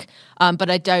work? But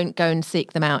I don't go and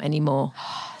seek them out anymore.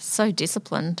 So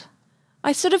disciplined.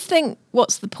 I sort of think,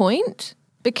 what's the point?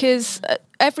 Because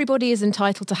everybody is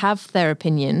entitled to have their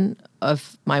opinion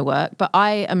of my work, but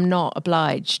I am not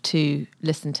obliged to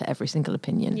listen to every single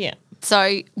opinion. Yeah.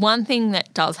 So one thing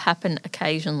that does happen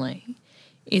occasionally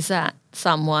is that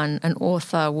an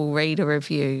author will read a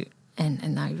review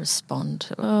and they respond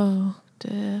to it. Oh,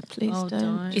 dear, please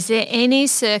don't. Is there any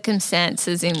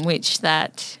circumstances in which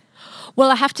that...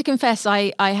 Well, I have to confess,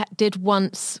 I did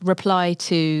once reply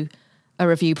to a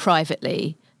review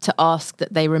privately to ask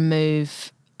that they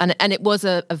remove, and it was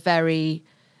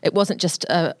it wasn't just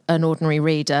an ordinary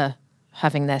reader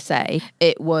having their say.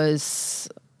 It was,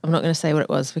 I'm not going to say what it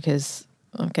was because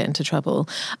I'll get into trouble,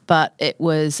 but it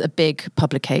was a big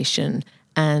publication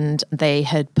and they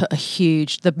had put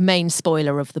the main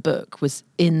spoiler of the book was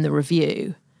in the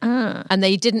review. And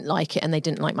they didn't like it and they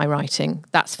didn't like my writing.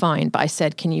 That's fine. But I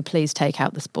said, can you please take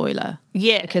out the spoiler?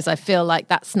 Yeah. Because I feel like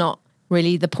that's not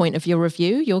really the point of your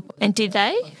review. And did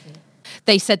they?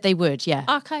 They said they would, yeah.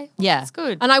 Okay. Yeah. That's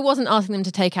good. And I wasn't asking them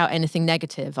to take out anything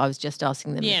negative. I was just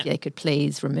asking them if they could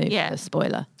please remove the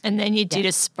spoiler. And then you did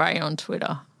a spray on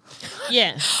Twitter.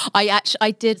 Yeah. I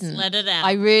didn't. Just let it out.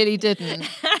 I really didn't.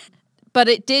 But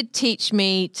it did teach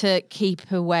me to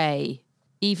keep away,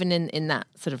 even in that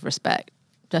sort of respect.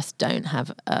 Just don't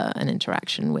have an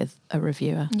interaction with a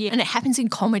reviewer. Yeah, and it happens in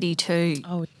comedy too.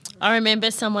 Oh, I remember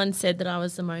someone said that I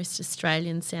was the most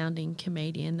Australian-sounding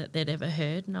comedian that they'd ever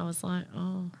heard, and I was like,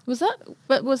 oh. Was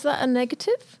that a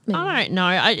negative? Maybe? I don't know.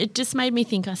 It just made me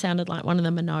think I sounded like one of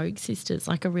the Minogue sisters,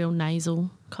 like a real nasal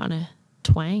kind of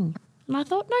twang. And I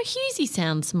thought, no, Husey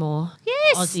sounds more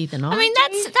Aussie than I mean,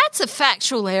 do. that's a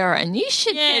factual error, and you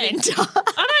should get into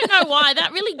I don't know why.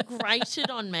 That really grated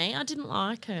on me. I didn't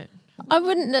like it. I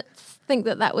wouldn't think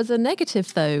that was a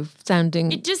negative, though,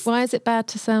 sounding. Why is it bad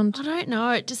to sound? I don't know.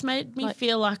 It just made me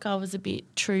feel like I was a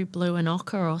bit True Blue and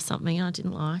Ochre or something. I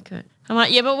didn't like it. I'm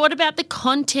like, yeah, but what about the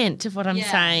content of what I'm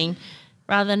saying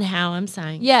rather than how I'm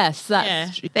saying? Yes,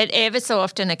 that's true. But ever so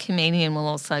often a comedian will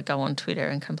also go on Twitter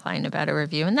and complain about a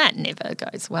review, and that never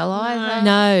goes well either.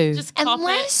 No. Just cop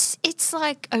Unless it's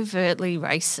like overtly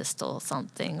racist or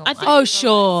something. Oh,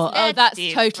 sure. That's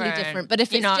different. totally different. But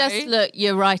if it's just, look,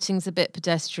 your writing's a bit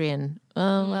pedestrian,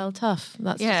 well, tough.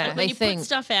 That's just what when they you think. put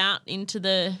stuff out into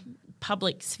the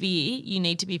public sphere, you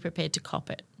need to be prepared to cop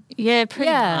it. Yeah,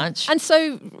 pretty much. And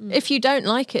so if you don't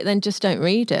like it, then just don't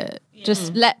read it.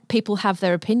 Just let people have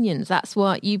their opinions. That's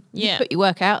what you put your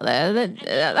work out there.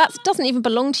 That doesn't even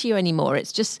belong to you anymore.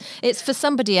 It's for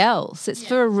somebody else. It's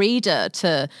for a reader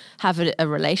to have a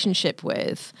relationship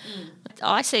with.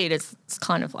 I see it as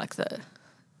kind of like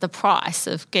the price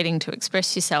of getting to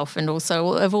express yourself, and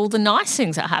also of all the nice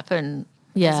things that happen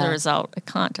as a result. It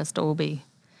can't just all be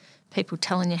people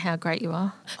telling you how great you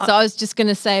are. So I was just going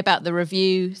to say about the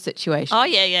review situation. Oh,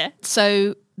 yeah.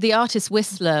 So the artist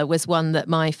Whistler was one that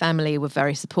my family were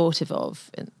very supportive of.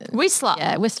 Whistler?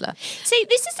 Yeah, Whistler. See,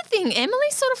 this is the thing.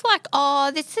 Emily's sort of like,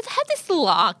 it had this little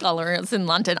art gallery. It was in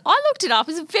London. I looked it up.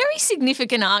 It was a very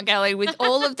significant art gallery with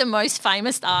all of the most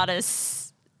famous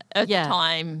artists at the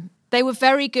time. They were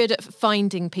very good at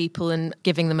finding people and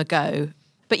giving them a go.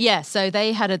 But so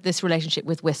they had this relationship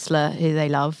with Whistler, who they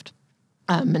loved.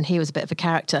 And he was a bit of a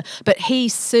character. But he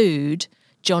sued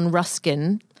John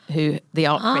Ruskin, who the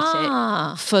art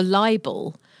critic, for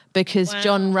libel, because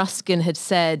John Ruskin had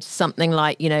said something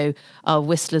like,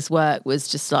 Whistler's work was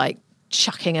just like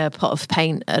chucking a pot of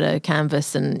paint at a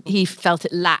canvas, and he felt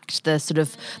it lacked the sort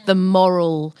of the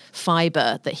moral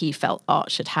fibre that he felt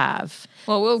art should have.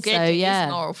 Well, we'll get to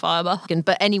his moral fibre.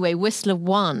 But anyway, Whistler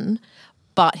won,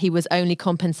 but he was only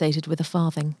compensated with a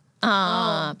farthing.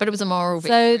 But it was a moral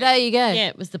victory. So there you go. Yeah,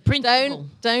 it was the principle.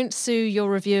 Don't sue your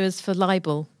reviewers for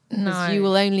libel. Because you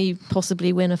will only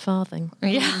possibly win a farthing.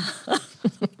 Yeah.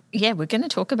 We're going to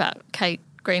talk about Kate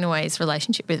Greenaway's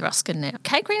relationship with Ruskin now.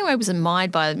 Kate Greenaway was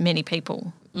admired by many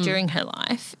people during her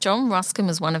life. John Ruskin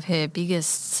was one of her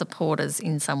biggest supporters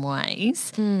in some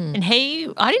ways. And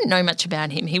I didn't know much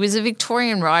about him. He was a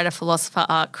Victorian writer, philosopher,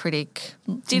 art critic,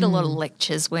 did a lot of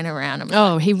lectures, went around.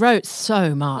 And he wrote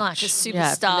so much. Like a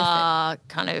superstar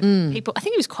kind of people. I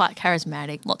think he was quite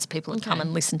charismatic. Lots of people would come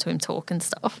and listen to him talk and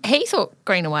stuff. He thought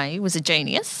Greenaway was a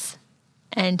genius.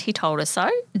 And he told her so.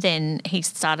 Then he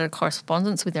started a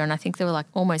correspondence with her, and I think they were like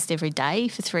almost every day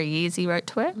for 3 years he wrote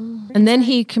to her. And then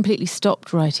he completely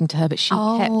stopped writing to her, but she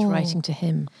kept writing to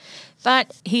him.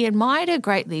 But he admired her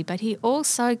greatly, but he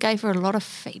also gave her a lot of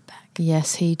feedback.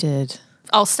 Yes, he did.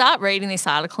 I'll start reading this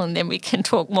article and then we can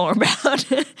talk more about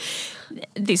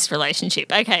this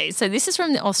relationship. Okay, so this is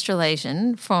from the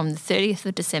Australasian from the 30th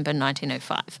of December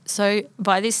 1905. So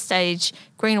by this stage,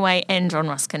 Greenaway and John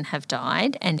Ruskin have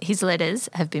died and his letters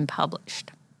have been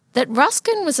published. That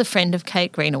Ruskin was a friend of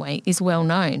Kate Greenaway is well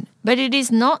known, but it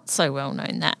is not so well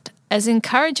known that, as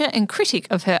encourager and critic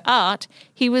of her art,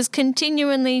 he was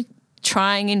continually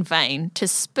trying in vain to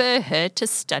spur her to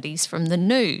studies from the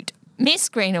nude. Miss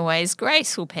Greenaway's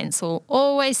graceful pencil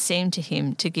always seemed to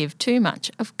him to give too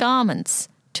much of garments,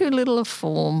 too little of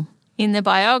form. In the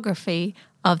biography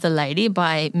of the lady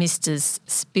by Messrs.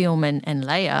 Spielman and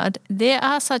Layard, there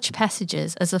are such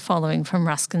passages as the following from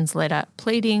Ruskin's letter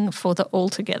pleading for the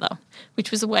altogether, which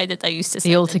was a way that they used to say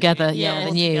the altogether,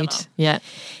 the nude. Yeah.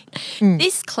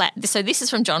 So this is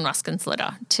from John Ruskin's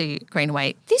letter to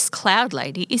Greenaway. This cloud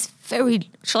lady is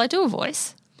very... Shall I do a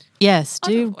voice? Yes,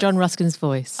 do John Ruskin's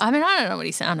voice. I mean, I don't know what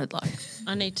he sounded like.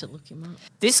 I need to look him up.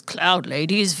 This cloud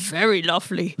lady is very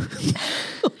lovely.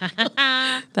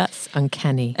 That's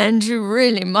uncanny. And you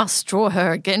really must draw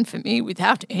her again for me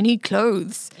without any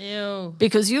clothes. Ew.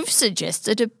 Because you've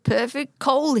suggested a perfect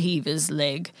coal heaver's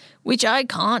leg, which I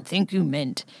can't think you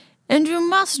meant. And you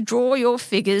must draw your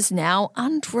figures now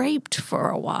undraped for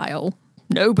a while.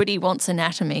 Nobody wants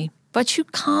anatomy, but you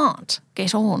can't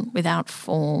get on without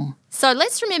form. So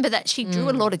let's remember that she drew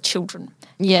a lot of children.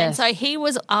 Yes. And so he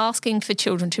was asking for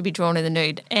children to be drawn in the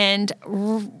nude. And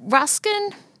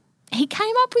Ruskin, he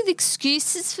came up with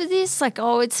excuses for this, like,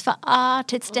 it's for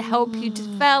art, it's to help you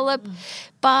develop.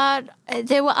 But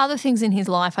there were other things in his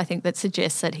life, I think, that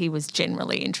suggest that he was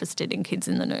generally interested in kids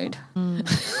in the nude. Do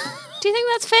you think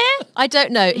that's fair? I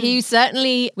don't know. He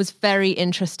certainly was very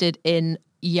interested in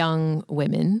young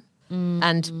women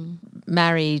and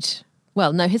married...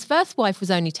 Well, no, his first wife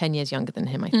was only 10 years younger than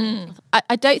him, I think.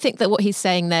 I don't think that what he's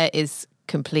saying there is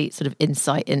complete sort of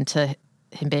insight into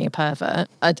him being a pervert.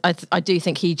 I do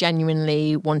think he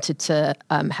genuinely wanted to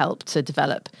help to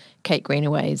develop Kate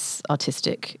Greenaway's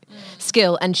artistic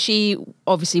skill. And she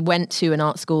obviously went to an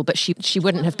art school, but she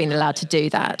wouldn't have been allowed to do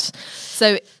that.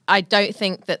 So I don't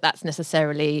think that that's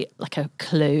necessarily like a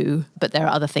clue, but there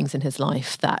are other things in his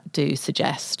life that do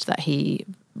suggest that he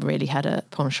really had a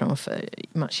penchant for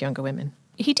much younger women.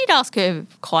 He did ask her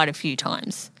quite a few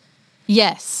times.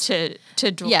 Yes.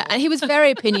 To draw. Yeah, and he was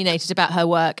very opinionated about her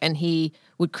work, and he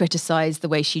would criticise the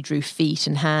way she drew feet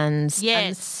and hands.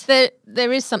 Yes. And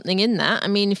there is something in that. I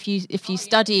mean, if you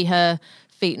study her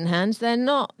feet and hands. They're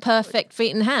not perfect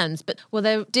feet and hands, but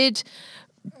they did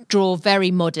draw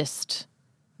very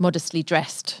modestly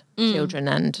dressed children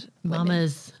and women.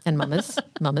 Mamas. And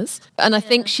mamas. And I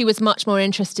think she was much more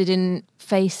interested in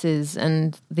faces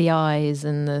and the eyes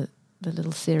and the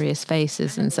little serious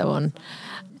faces and so on.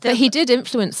 But he did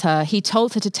influence her. He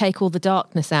told her to take all the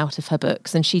darkness out of her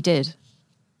books, and she did.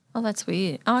 Oh, that's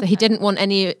weird. Okay. So he didn't want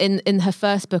any... In her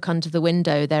first book, Under the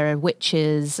Window, there are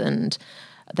witches and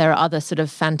there are other sort of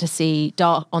fantasy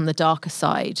on the darker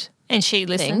side. And she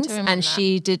listened to him. And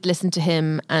she did listen to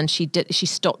him, and she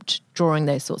stopped drawing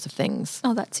those sorts of things.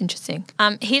 Oh, that's interesting.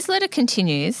 His letter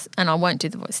continues, and I won't do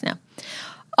the voice now.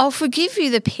 I'll forgive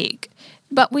you the pig,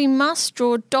 but we must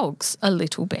draw dogs a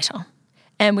little better.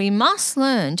 And we must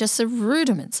learn just the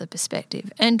rudiments of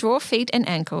perspective and draw feet and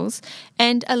ankles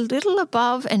and a little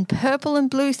above and purple and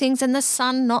blue things and the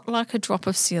sun not like a drop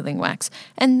of sealing wax.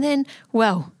 And then,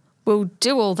 well, we'll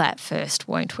do all that first,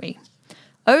 won't we?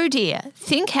 Oh dear,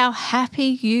 think how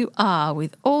happy you are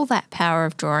with all that power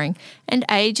of drawing and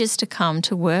ages to come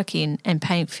to work in and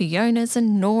paint Fionas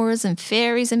and Noras and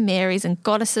fairies and Marys and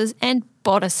goddesses and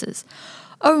bodices.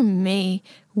 Oh me,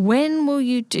 when will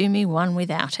you do me one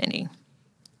without any?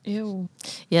 Ew.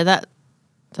 Yeah, that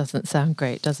doesn't sound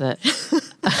great, does it?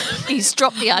 He's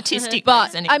dropped the artistic.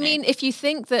 But, I mean, if you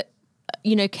think that,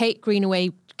 Kate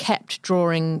Greenaway kept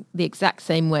drawing the exact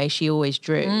same way she always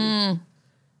drew.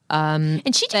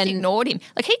 And she just ignored him.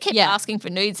 Like, he kept asking for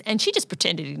nudes and she just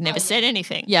pretended he'd never said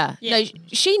anything. Yeah. No,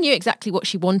 she knew exactly what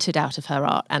she wanted out of her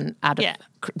art and out of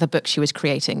the book she was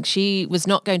creating. She was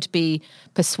not going to be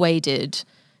persuaded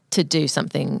to do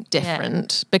something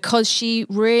different because she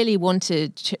really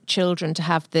wanted children to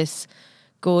have this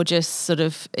gorgeous sort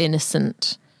of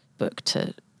innocent book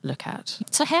to look at.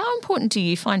 So how important do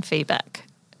you find feedback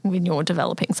when you're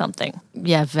developing something?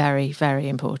 Yeah, very, very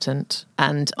important.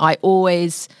 And I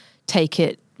always take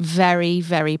it very,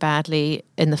 very badly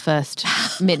in the first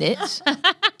minute.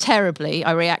 Terribly.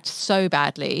 I react so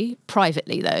badly,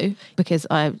 privately though, because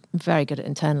I'm very good at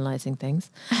internalising things.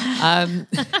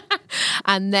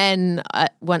 And then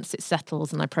once it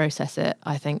settles and I process it,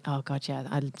 I think, oh God, yeah,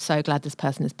 I'm so glad this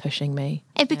person is pushing me.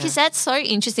 And because that's so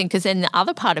interesting, because then the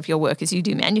other part of your work is you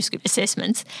do manuscript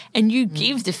assessments and you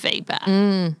give the feedback.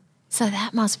 So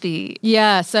that must be...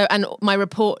 Yeah, and my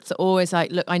reports are always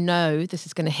like, look, I know this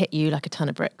is going to hit you like a ton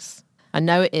of bricks. I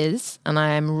know it is, and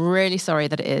I am really sorry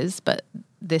that it is, but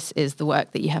this is the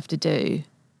work that you have to do.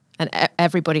 And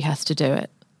everybody has to do it.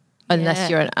 Unless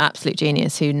you're an absolute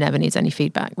genius who never needs any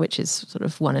feedback, which is sort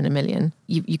of 1 in a million.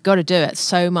 You've got to do it.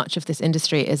 So much of this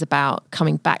industry is about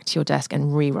coming back to your desk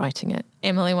and rewriting it.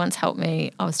 Emily once helped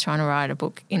me. I was trying to write a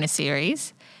book in a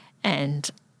series and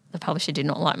the publisher did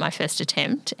not like my first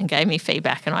attempt and gave me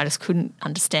feedback and I just couldn't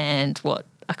understand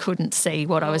I couldn't see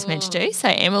what I was meant to do. So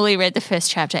Emily read the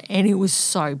first chapter and it was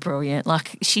so brilliant.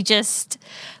 Like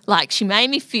she made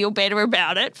me feel better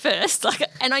about it first.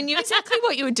 And I knew exactly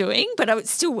what you were doing, but it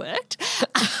still worked.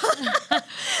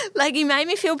 You made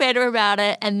me feel better about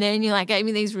it. And then you gave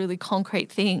me these really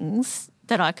concrete things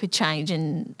that I could change.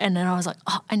 And then I was like,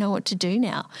 oh, I know what to do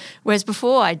now. Whereas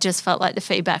before I just felt like the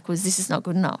feedback was, this is not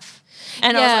good enough.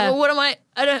 And I was like, well, what am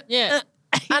I don't. Yeah.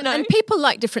 And people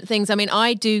like different things. I mean,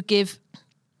 I do give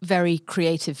very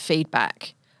creative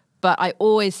feedback, but I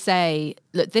always say,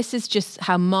 look, this is just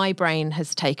how my brain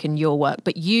has taken your work,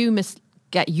 but you must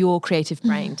get your creative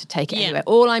brain to take it anywhere.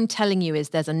 All I'm telling you is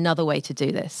there's another way to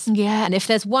do this. Yeah. And if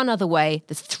there's one other way,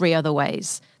 there's 3 other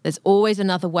ways. There's always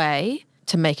another way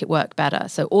to make it work better.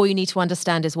 So all you need to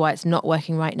understand is why it's not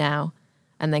working right now,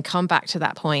 and then come back to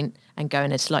that point and go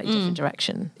in a slightly different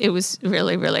direction. It was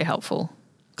really, really helpful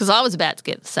because I was about to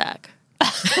get the sack.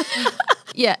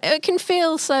 Yeah, it can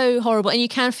feel so horrible, and you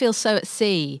can feel so at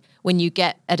sea when you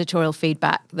get editorial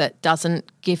feedback that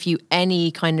doesn't give you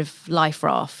any kind of life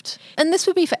raft. And this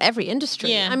would be for every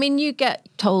industry. Yeah. I mean, you get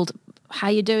told how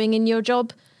you're doing in your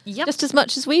job just as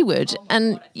much as we would.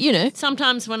 And,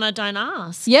 Sometimes when I don't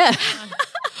ask. Yeah.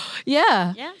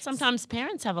 Yeah. Yeah, sometimes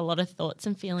parents have a lot of thoughts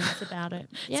and feelings about it.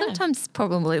 Yeah. Sometimes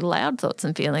probably loud thoughts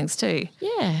and feelings too.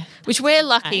 Yeah. Which we're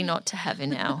lucky not to have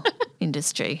in our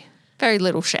industry. Very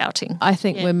little shouting. I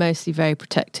think we're mostly very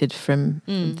protected from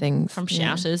things. From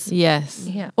shouters. Yes.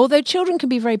 Yeah. Although children can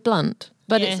be very blunt,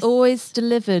 but it's always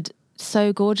delivered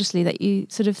so gorgeously that you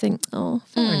sort of think, oh,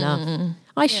 fair enough.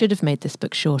 I should have made this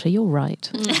book shorter. You're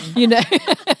right.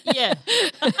 Yeah.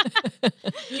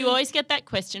 Do you always get that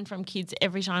question from kids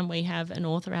every time we have an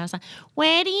author house? Like,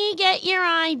 where do you get your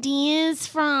ideas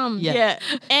from? Yeah.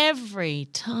 Every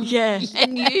time. Yeah.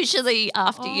 And usually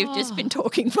after you've just been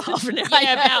talking for half an hour.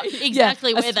 Yeah, about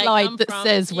exactly where a they slide come that from.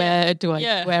 says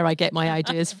Yeah. where I get my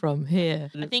ideas from here.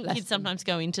 I think kids sometimes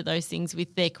go into those things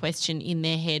with their question in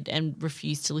their head and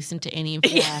refuse to listen to any of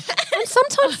that. And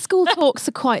sometimes school talks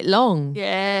are quite long.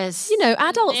 Yes. You know,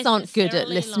 adults aren't good at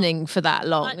Necessarily listening for that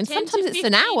long. Like and 10 to sometimes it's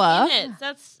an 15 hour. minutes.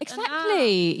 That's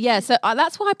Exactly. Yeah, so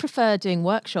that's why I prefer doing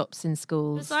workshops in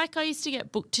schools. It's like I used to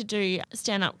get booked to do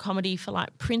stand-up comedy for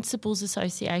like principals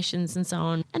associations and so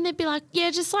on. And they'd be like, yeah,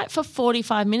 just like for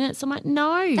 45 minutes. I'm like,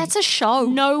 no. That's a show.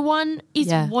 No one is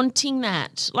Yeah. wanting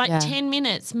that. Like Yeah. 10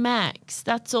 minutes max.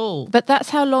 That's all. But that's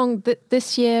how long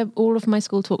this year all of my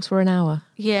school talks were an hour.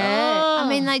 Yeah. Oh. I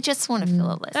mean, they just want to fill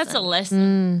a lesson. That's a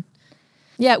lesson.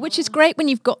 Yeah, which is great when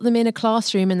you've got them in a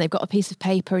classroom and they've got a piece of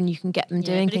paper and you can get them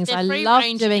doing but if things. they're I free love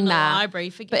ranging doing in the that.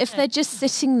 library, forget But if it. they're just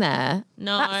sitting there,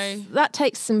 No. that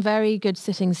takes some very good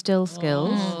sitting still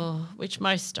skills. Oh, which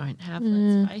most don't have,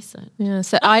 let's face it. Yeah,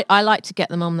 so I like to get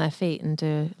them on their feet and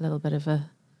do a little bit of a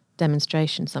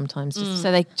demonstration sometimes, just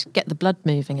so they get the blood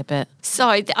moving a bit. So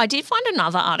I did find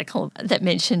another article that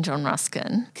mentioned John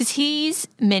Ruskin because his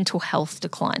mental health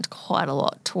declined quite a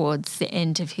lot towards the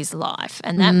end of his life,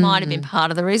 and that might have been part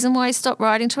of the reason why he stopped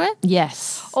writing to her.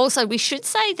 Yes. Also, we should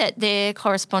say that their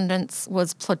correspondence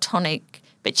was platonic,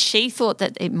 but she thought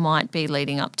that it might be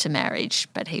leading up to marriage,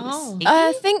 but he was...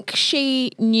 I think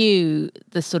she knew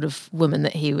the sort of woman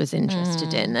that he was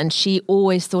interested in, and she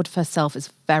always thought of herself as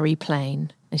very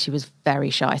plain, and she was very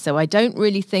shy. So I don't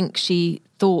really think she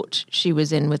thought she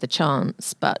was in with a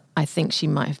chance, but I think she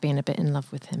might have been a bit in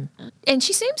love with him. And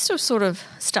she seems to have sort of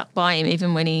stuck by him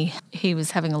even when he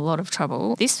was having a lot of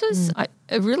trouble. This was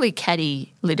a really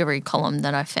catty literary column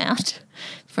that I found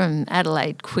from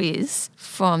Adelaide Quiz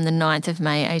from the 9th of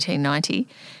May 1890.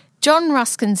 John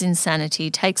Ruskin's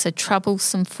insanity takes a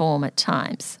troublesome form at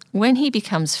times. When he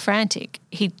becomes frantic,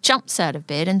 he jumps out of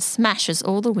bed and smashes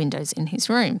all the windows in his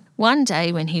room. One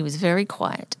day when he was very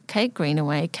quiet, Kate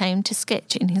Greenaway came to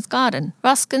sketch in his garden.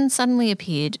 Ruskin suddenly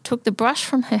appeared, took the brush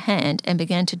from her hand and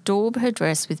began to daub her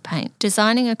dress with paint,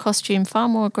 designing a costume far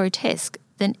more grotesque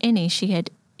than any she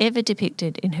had ever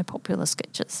depicted in her popular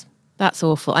sketches. That's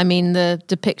awful. I mean, the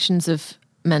depictions of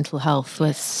mental health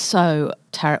were so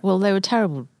terrible. Well, they were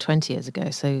terrible 20 years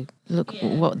ago, so look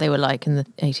what they were like in the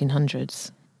 1800s.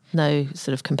 No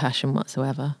sort of compassion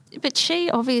whatsoever. But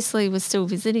she obviously was still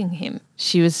visiting him.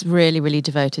 She was really, really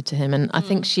devoted to him, and I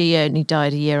think she only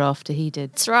died a year after he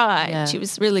did. That's right. Yeah. She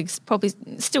was really probably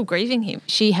still grieving him.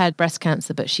 She had breast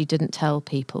cancer, but she didn't tell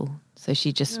people, so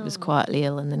she just was quietly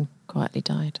ill and then quietly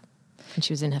died. And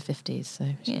she was in her 50s, so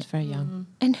she was very young.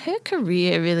 And her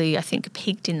career really, I think,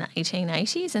 peaked in the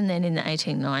 1880s, and then in the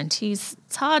 1890s.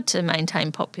 It's hard to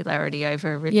maintain popularity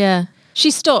over a really... Yeah. She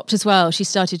stopped as well. She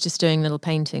started just doing little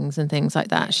paintings and things like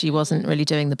that. She wasn't really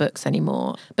doing the books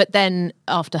anymore. But then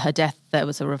after her death, there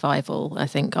was a revival. I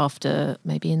think after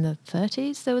maybe in the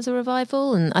 30s, there was a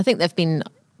revival. And I think there have been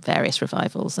various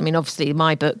revivals. I mean, obviously,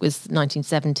 my book was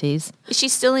 1970s. Is she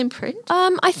still in print?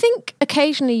 I think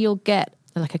occasionally you'll get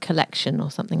like a collection or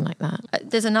something like that.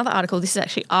 There's another article, this is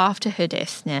actually after her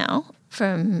death now,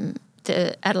 from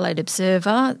the Adelaide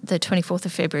Observer, the 24th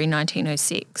of February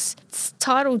 1906. It's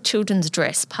titled Children's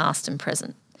Dress, Past and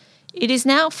Present. It is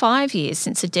now 5 years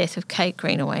since the death of Kate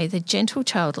Greenaway, the gentle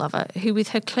child lover who with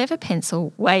her clever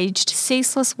pencil waged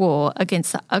ceaseless war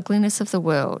against the ugliness of the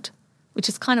world, which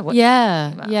is kind of what...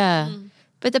 Yeah.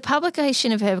 But the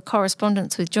publication of her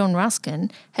correspondence with John Ruskin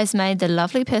has made the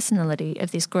lovely personality of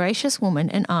this gracious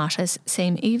woman and artist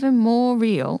seem even more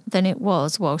real than it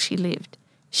was while she lived.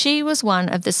 She was one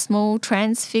of the small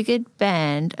transfigured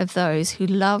band of those who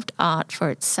loved art for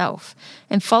itself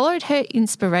and followed her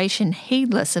inspiration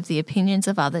heedless of the opinions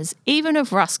of others, even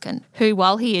of Ruskin, who,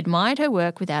 while he admired her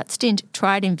work without stint,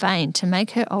 tried in vain to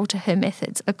make her alter her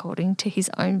methods according to his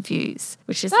own views,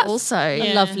 which is also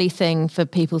a lovely thing for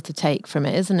people to take from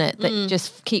it, isn't it? That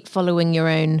just keep following your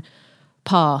own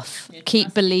path,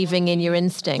 keep believing in your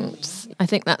instincts. I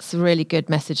think that's a really good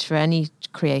message for any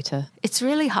creator. It's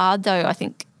really hard, though, I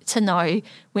think, to know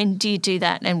when do you do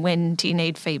that and when do you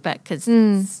need feedback, because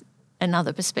it's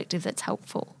another perspective that's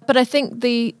helpful. But I think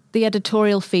the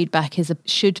editorial feedback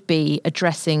should be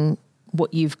addressing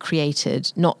what you've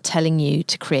created, not telling you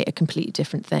to create a completely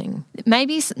different thing.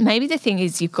 Maybe the thing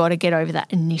is you've got to get over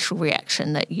that initial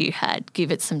reaction that you had. Give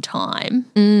it some time.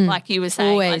 Like you were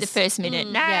saying, like the first minute,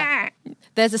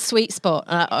 There's a sweet spot.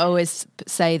 And I always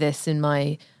say this in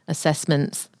my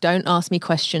assessments. Don't ask me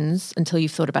questions until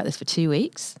you've thought about this for 2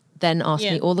 weeks. then ask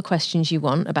me all the questions you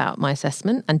want about my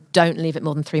assessment, and don't leave it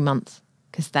more than 3 months,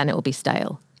 because then it will be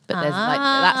stale. But there's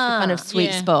that's the kind of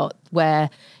sweet spot where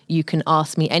you can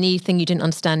ask me anything you didn't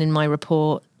understand in my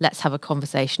report. Let's have a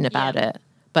conversation about it,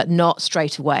 but not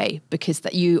straight away, because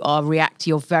that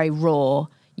you're very raw.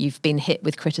 You've been hit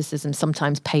with criticism,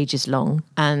 sometimes pages long,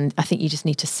 and I think you just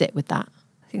need to sit with that.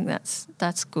 I think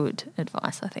that's good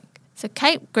advice, I think. So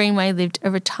Kate Greenaway lived a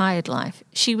retired life.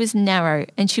 She was narrow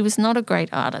and she was not a great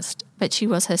artist, but she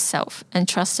was herself and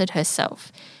trusted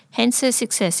herself. Hence her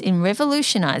success in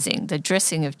revolutionising the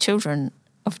dressing of children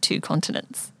of 2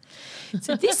 continents.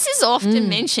 So this is often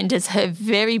mentioned as her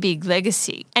very big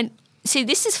legacy. And see,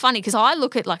 this is funny because I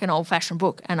look at like an old-fashioned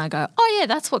book and I go, oh, yeah,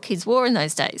 that's what kids wore in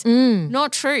those days.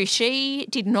 Not true. She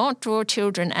did not draw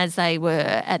children as they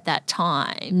were at that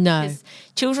time. No. Because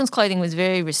children's clothing was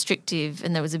very restrictive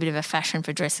and there was a bit of a fashion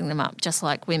for dressing them up just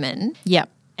like women. Yep.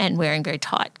 And wearing very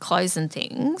tight clothes and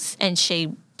things. And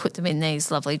she put them in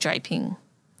these lovely draping.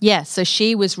 Yeah, so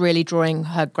she was really drawing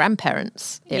her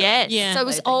grandparents. Yes. Yeah. So it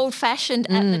was old-fashioned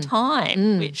at the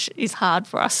time, which is hard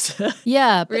for us to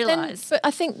realise. But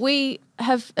I think we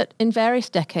have, in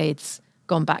various decades,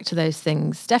 gone back to those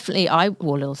things. Definitely I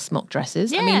wore little smock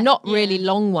dresses. I mean, not really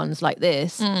long ones like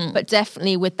this, but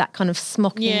definitely with that kind of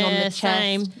smocking on the chest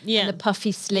and the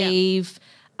puffy sleeve.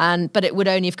 But it would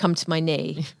only have come to my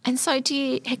knee. And so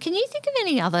can you think of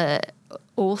any other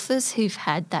authors who've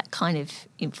had that kind of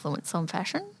influence on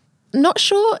fashion? Not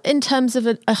sure in terms of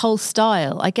a whole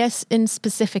style. I guess in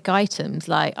specific items,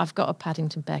 like I've got a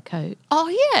Paddington Bear coat. Oh,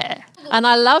 yeah. And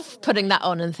I love putting that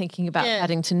on and thinking about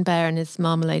Paddington Bear and his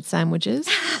marmalade sandwiches.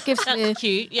 Gives me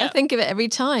cute, I think of it every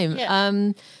time. Yeah.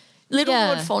 Little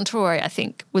Lord Fauntleroy, I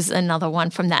think, was another one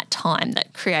from that time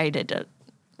that created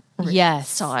a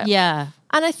style. Yeah.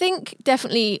 And I think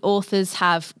definitely authors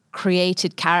have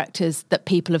created characters that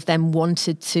people have then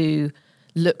wanted to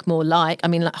look more like. I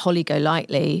mean, like Holly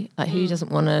Golightly, like who doesn't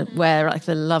want to wear like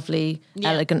the lovely,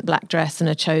 elegant black dress and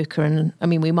a choker? And I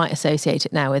mean, we might associate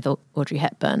it now with Audrey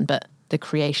Hepburn, but the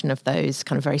creation of those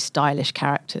kind of very stylish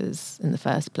characters in the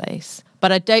first place.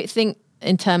 But I don't think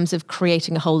in terms of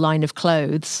creating a whole line of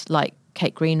clothes like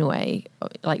Kate Greenaway,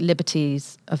 like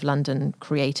Liberties of London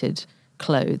created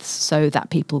clothes so that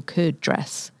people could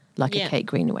dress like a Kate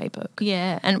Greenaway book.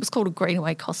 Yeah, and it was called a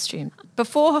Greenaway costume.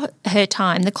 Before her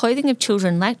time, the clothing of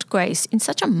children lacked grace in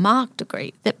such a marked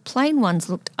degree that plain ones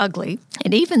looked ugly,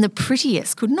 and even the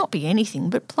prettiest could not be anything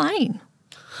but plain.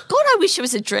 God, I wish it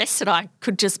was a dress that I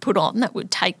could just put on that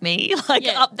would take me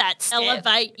up that step.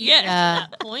 Elevate you to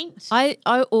that point. I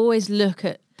always look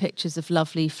at pictures of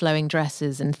lovely flowing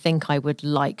dresses and think I would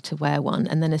like to wear one,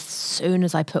 and then as soon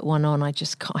as I put one on, I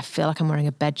feel like I'm wearing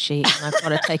a bed sheet and I've got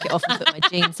to take it off and put my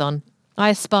jeans on. I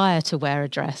aspire to wear a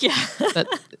dress, but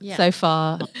so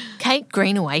far. Kate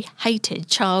Greenaway hated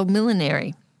child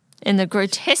millinery and the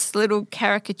grotesque little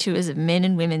caricatures of men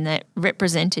and women that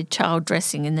represented child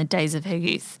dressing in the days of her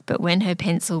youth. But when her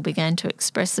pencil began to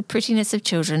express the prettiness of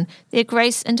children, their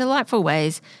grace and delightful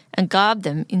ways, and garb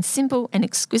them in simple and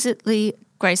exquisitely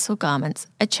graceful garments,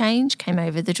 a change came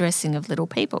over the dressing of little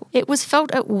people. It was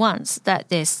felt at once that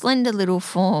their slender little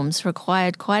forms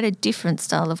required quite a different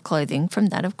style of clothing from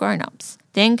that of grown-ups.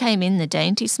 Then came in the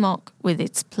dainty smock with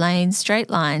its plain, straight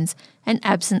lines and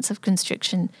absence of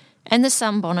constriction, and the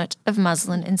sunbonnet of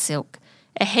muslin and silk,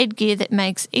 a headgear that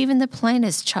makes even the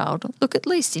plainest child look at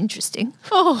least interesting.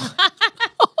 Oh,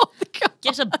 God.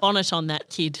 Get a bonnet on that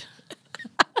kid.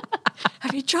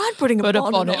 Have you tried putting a bonnet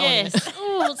on? Yes.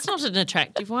 Oh, it's not an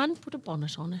attractive one. Put a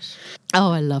bonnet on it.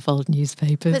 Oh, I love old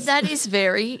newspapers. But that is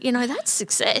very, that's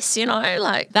success,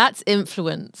 That's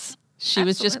influence. She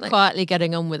was just quietly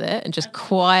getting on with it and just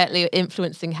quietly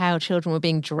influencing how children were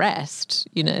being dressed,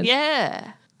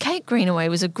 Yeah. Kate Greenaway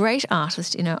was a great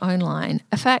artist in her own line,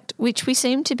 a fact which we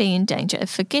seem to be in danger of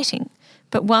forgetting,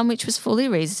 but one which was fully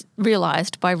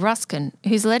realised by Ruskin,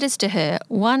 whose letters to her,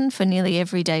 one for nearly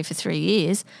every day for 3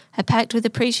 years, are packed with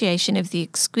appreciation of the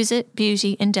exquisite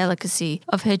beauty and delicacy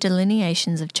of her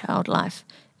delineations of child life.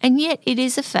 And yet it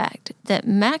is a fact that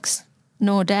Max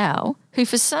Nordau, who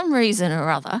for some reason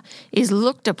or other is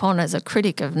looked upon as a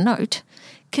critic of note,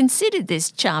 considered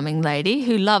this charming lady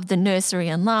who loved the nursery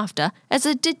and laughter as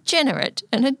a degenerate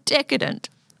and a decadent.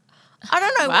 I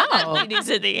don't know what that bit is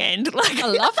at the end. I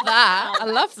love that. I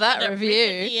love that review.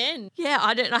 At the end. Yeah,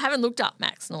 I haven't looked up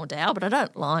Max Nordau, but I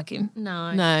don't like him.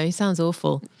 No, he sounds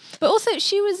awful. But also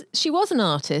she was an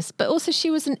artist, but also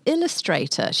she was an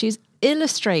illustrator. She's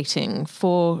illustrating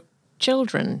for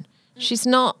children. She's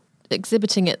not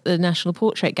exhibiting at the National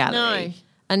Portrait Gallery. No.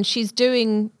 And she's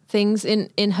doing things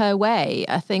in her way.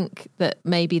 I think that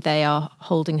maybe they are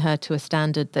holding her to a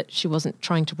standard that she wasn't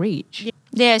trying to reach.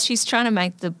 Yeah, she's trying to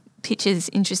make the pictures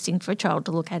interesting for a child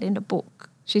to look at in a book.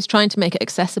 She's trying to make it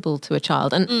accessible to a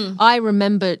child. And I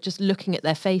remember just looking at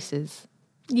their faces.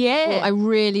 Yeah. Well, I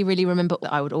really, really remember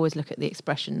that I would always look at the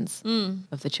expressions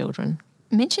of the children.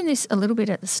 I mentioned this a little bit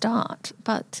at the start,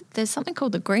 but there's something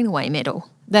called the Greenaway Medal.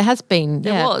 There has been,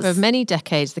 There was. for many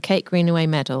decades, the Kate Greenaway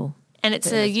Medal. And it's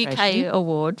For a illustration. UK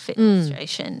award for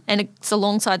illustration. And it's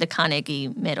alongside the Carnegie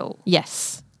Medal.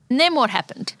 Yes. And then what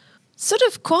happened? Sort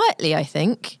of quietly, I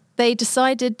think, they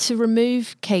decided to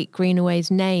remove Kate Greenaway's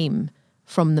name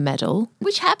from the medal.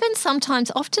 Which happens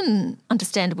sometimes, often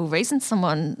understandable reasons.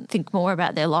 Someone think more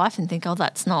about their life and think, oh,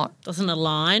 that's not. Doesn't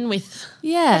align with.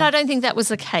 Yeah. But I don't think that was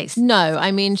the case. No,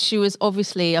 I mean, she was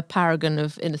obviously a paragon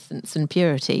of innocence and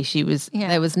purity.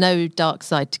 There was no dark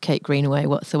side to Kate Greenaway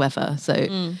whatsoever.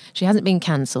 So she hasn't been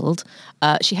cancelled.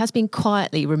 She has been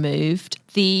quietly removed.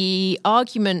 The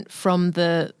argument from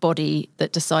the body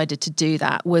that decided to do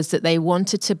that was that they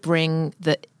wanted to bring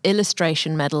the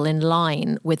illustration medal in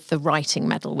line with the writing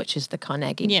medal, which is the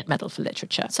Carnegie Medal for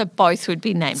Literature. So both would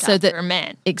be named after a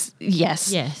man.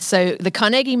 Yes. Yes. So the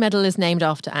Carnegie Medal is named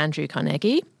after Andrew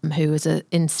Carnegie, who was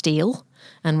in steel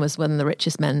and was one of the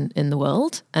richest men in the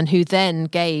world, and who then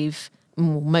gave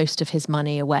most of his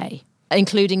money away,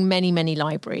 including many, many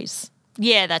libraries.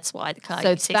 Yeah, that's why the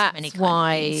Carnegie. So that's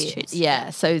why,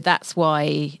 so that's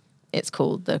why it's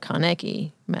called the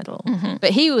Carnegie Medal. Mm-hmm. But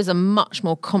he was a much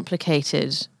more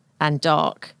complicated and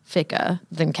dark figure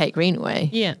than Kate Greenaway.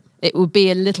 Yeah. It would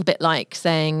be a little bit like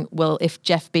saying, well, if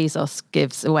Jeff Bezos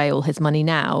gives away all his money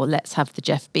now, let's have the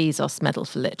Jeff Bezos Medal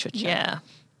for Literature. Yeah.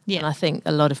 And I think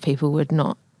a lot of people would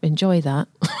not enjoy that.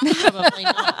 Probably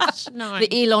not. No.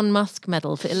 The Elon Musk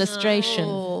Medal for Illustration.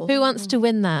 Who wants to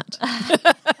win that?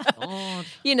 God.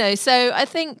 So I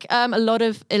think a lot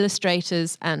of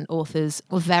illustrators and authors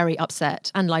were very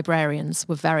upset, and librarians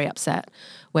were very upset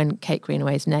when Kate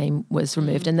Greenaway's name was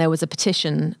removed. And there was a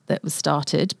petition that was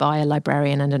started by a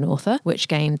librarian and an author, which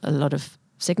gained a lot of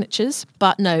signatures.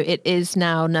 But no, it is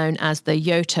now known as the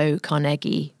Yoto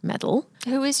Carnegie Medal.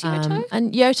 Who is Yoto?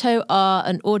 And Yoto are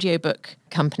an audiobook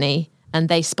company, and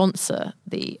they sponsor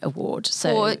the award.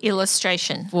 For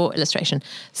illustration. For illustration.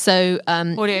 So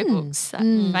Audiobooks, that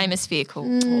famous vehicle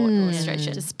for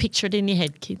illustration. Just picture it in your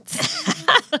head, kids.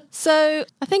 So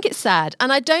I think it's sad.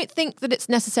 And I don't think that it's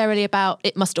necessarily about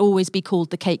it must always be called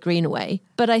the Kate Greenaway.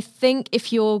 But I think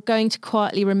if you're going to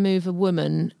quietly remove a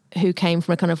woman who came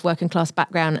from a kind of working class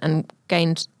background and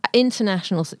gained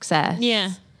international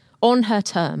success on her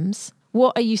terms,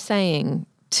 what are you saying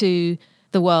to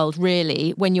the world,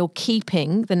 really, when you're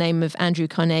keeping the name of Andrew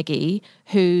Carnegie,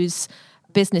 whose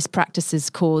business practices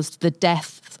caused the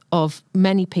death of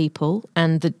many people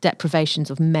and the deprivations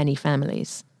of many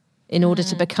families? In order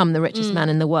to become the richest man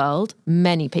in the world,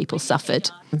 many people suffered.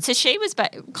 So she was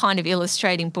kind of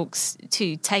illustrating books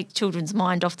to take children's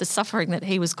mind off the suffering that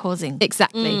he was causing.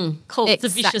 Exactly. Cool. It's a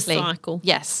vicious cycle.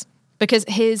 Yes. Because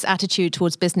his attitude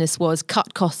towards business was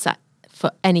cut costs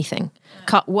for anything,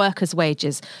 cut workers'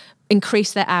 wages,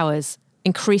 increase their hours,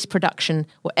 increase production,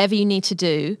 whatever you need to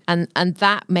do. And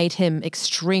that made him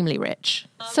extremely rich.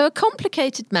 So a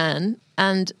complicated man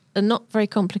and a not very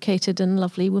complicated and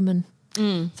lovely woman.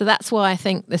 So that's why I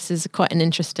think this is quite an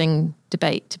interesting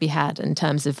debate to be had in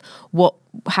terms of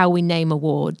how we name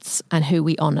awards and who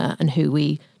we honour and who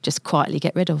we just quietly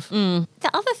get rid of. The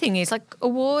other thing is, like,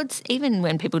 awards, even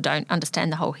when people don't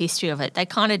understand the whole history of it, they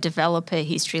kind of develop a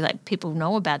history. Like, people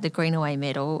know about the Greenaway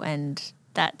Medal, and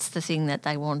that's the thing that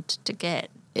they want to get.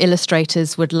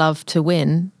 Illustrators would love to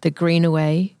win the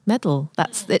Greenaway Medal.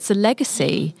 It's a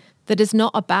legacy that is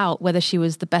not about whether she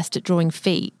was the best at drawing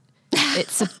feet.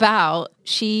 It's about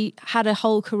she had a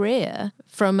whole career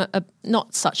from a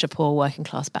not such a poor working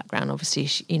class background. Obviously,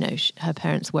 her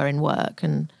parents were in work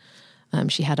and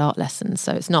she had art lessons.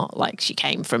 So it's not like she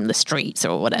came from the streets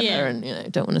or whatever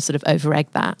and don't want to sort of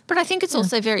over-egg that. But I think it's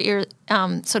also very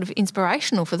sort of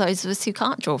inspirational for those of us who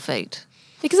can't draw feet.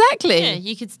 Exactly. Yeah,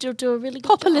 you could still do a really good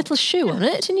Pop job. a little shoe on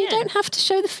it and you don't have to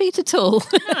show the feet at all.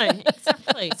 No,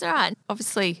 exactly. It's all right.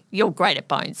 Obviously, you're great at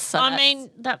bones. So I mean,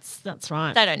 that's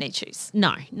right. they don't need shoes.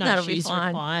 No That'll be shoes fine.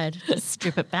 required. Just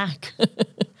strip it back. Well,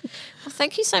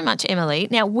 thank you so much, Emily.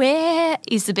 Now, where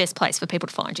is the best place for people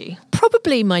to find you?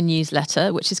 Probably my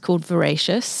newsletter, which is called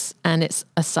Voracious, and it's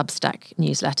a Substack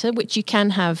newsletter, which you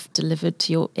can have delivered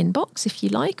to your inbox if you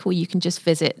like, or you can just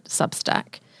visit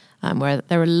Substack, where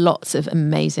there are lots of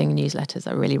amazing newsletters.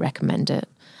 I really recommend it.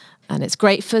 And it's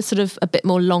great for sort of a bit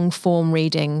more long form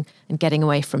reading and getting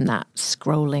away from that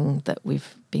scrolling that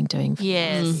we've been doing for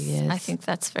years. I think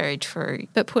that's very true.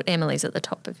 But put Emily's at the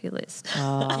top of your list.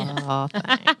 Oh,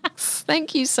 thanks.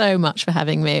 Thank you so much for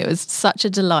having me. It was such a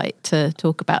delight to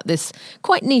talk about this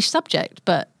quite niche subject,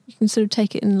 but you can sort of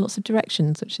take it in lots of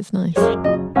directions, which is nice.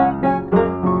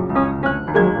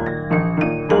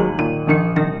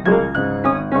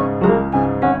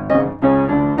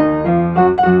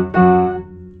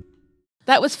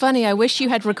 That was funny. I wish you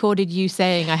had recorded you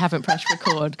saying I haven't pressed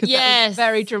record, because that was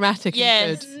very dramatic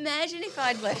and good. Imagine if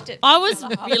I'd left it. I was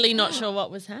really not sure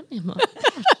what was happening. I'm like,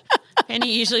 gosh,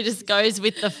 Penny usually just goes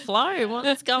with the flow.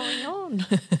 What's going on?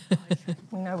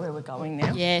 We know where we're going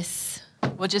now. Yes.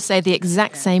 We'll just say the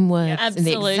exact same words in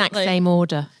the exact same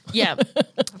order. Yeah.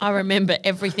 I remember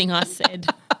everything I said.